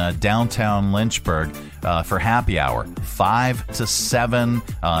in downtown Lynchburg for happy hour, 5 to 7,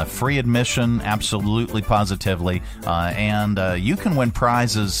 free admission, absolutely, positively, and you can win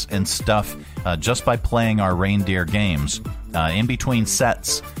prizes and stuff just by playing our reindeer games. In between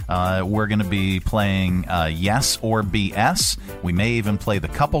sets, we're going to be playing Yes or BS. We may even play the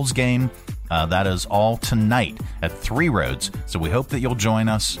couples game. That is all tonight at 3 Roads. So we hope that you'll join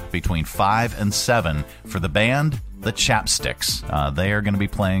us between 5 and 7 for the band, the Chapsticks. They are going to be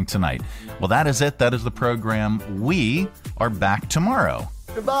playing tonight. Well, that is it. That is the program. We are back tomorrow.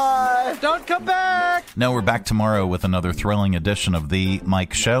 Goodbye. Don't come back. No, we're back tomorrow with another thrilling edition of The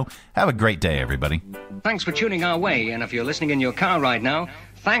Mike Show. Have a great day, everybody. Thanks for tuning our way, and if you're listening in your car right now,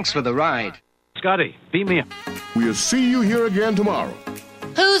 thanks for the ride. Scotty, beat me up. We'll see you here again tomorrow.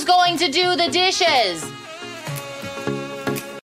 Who's going to do the dishes?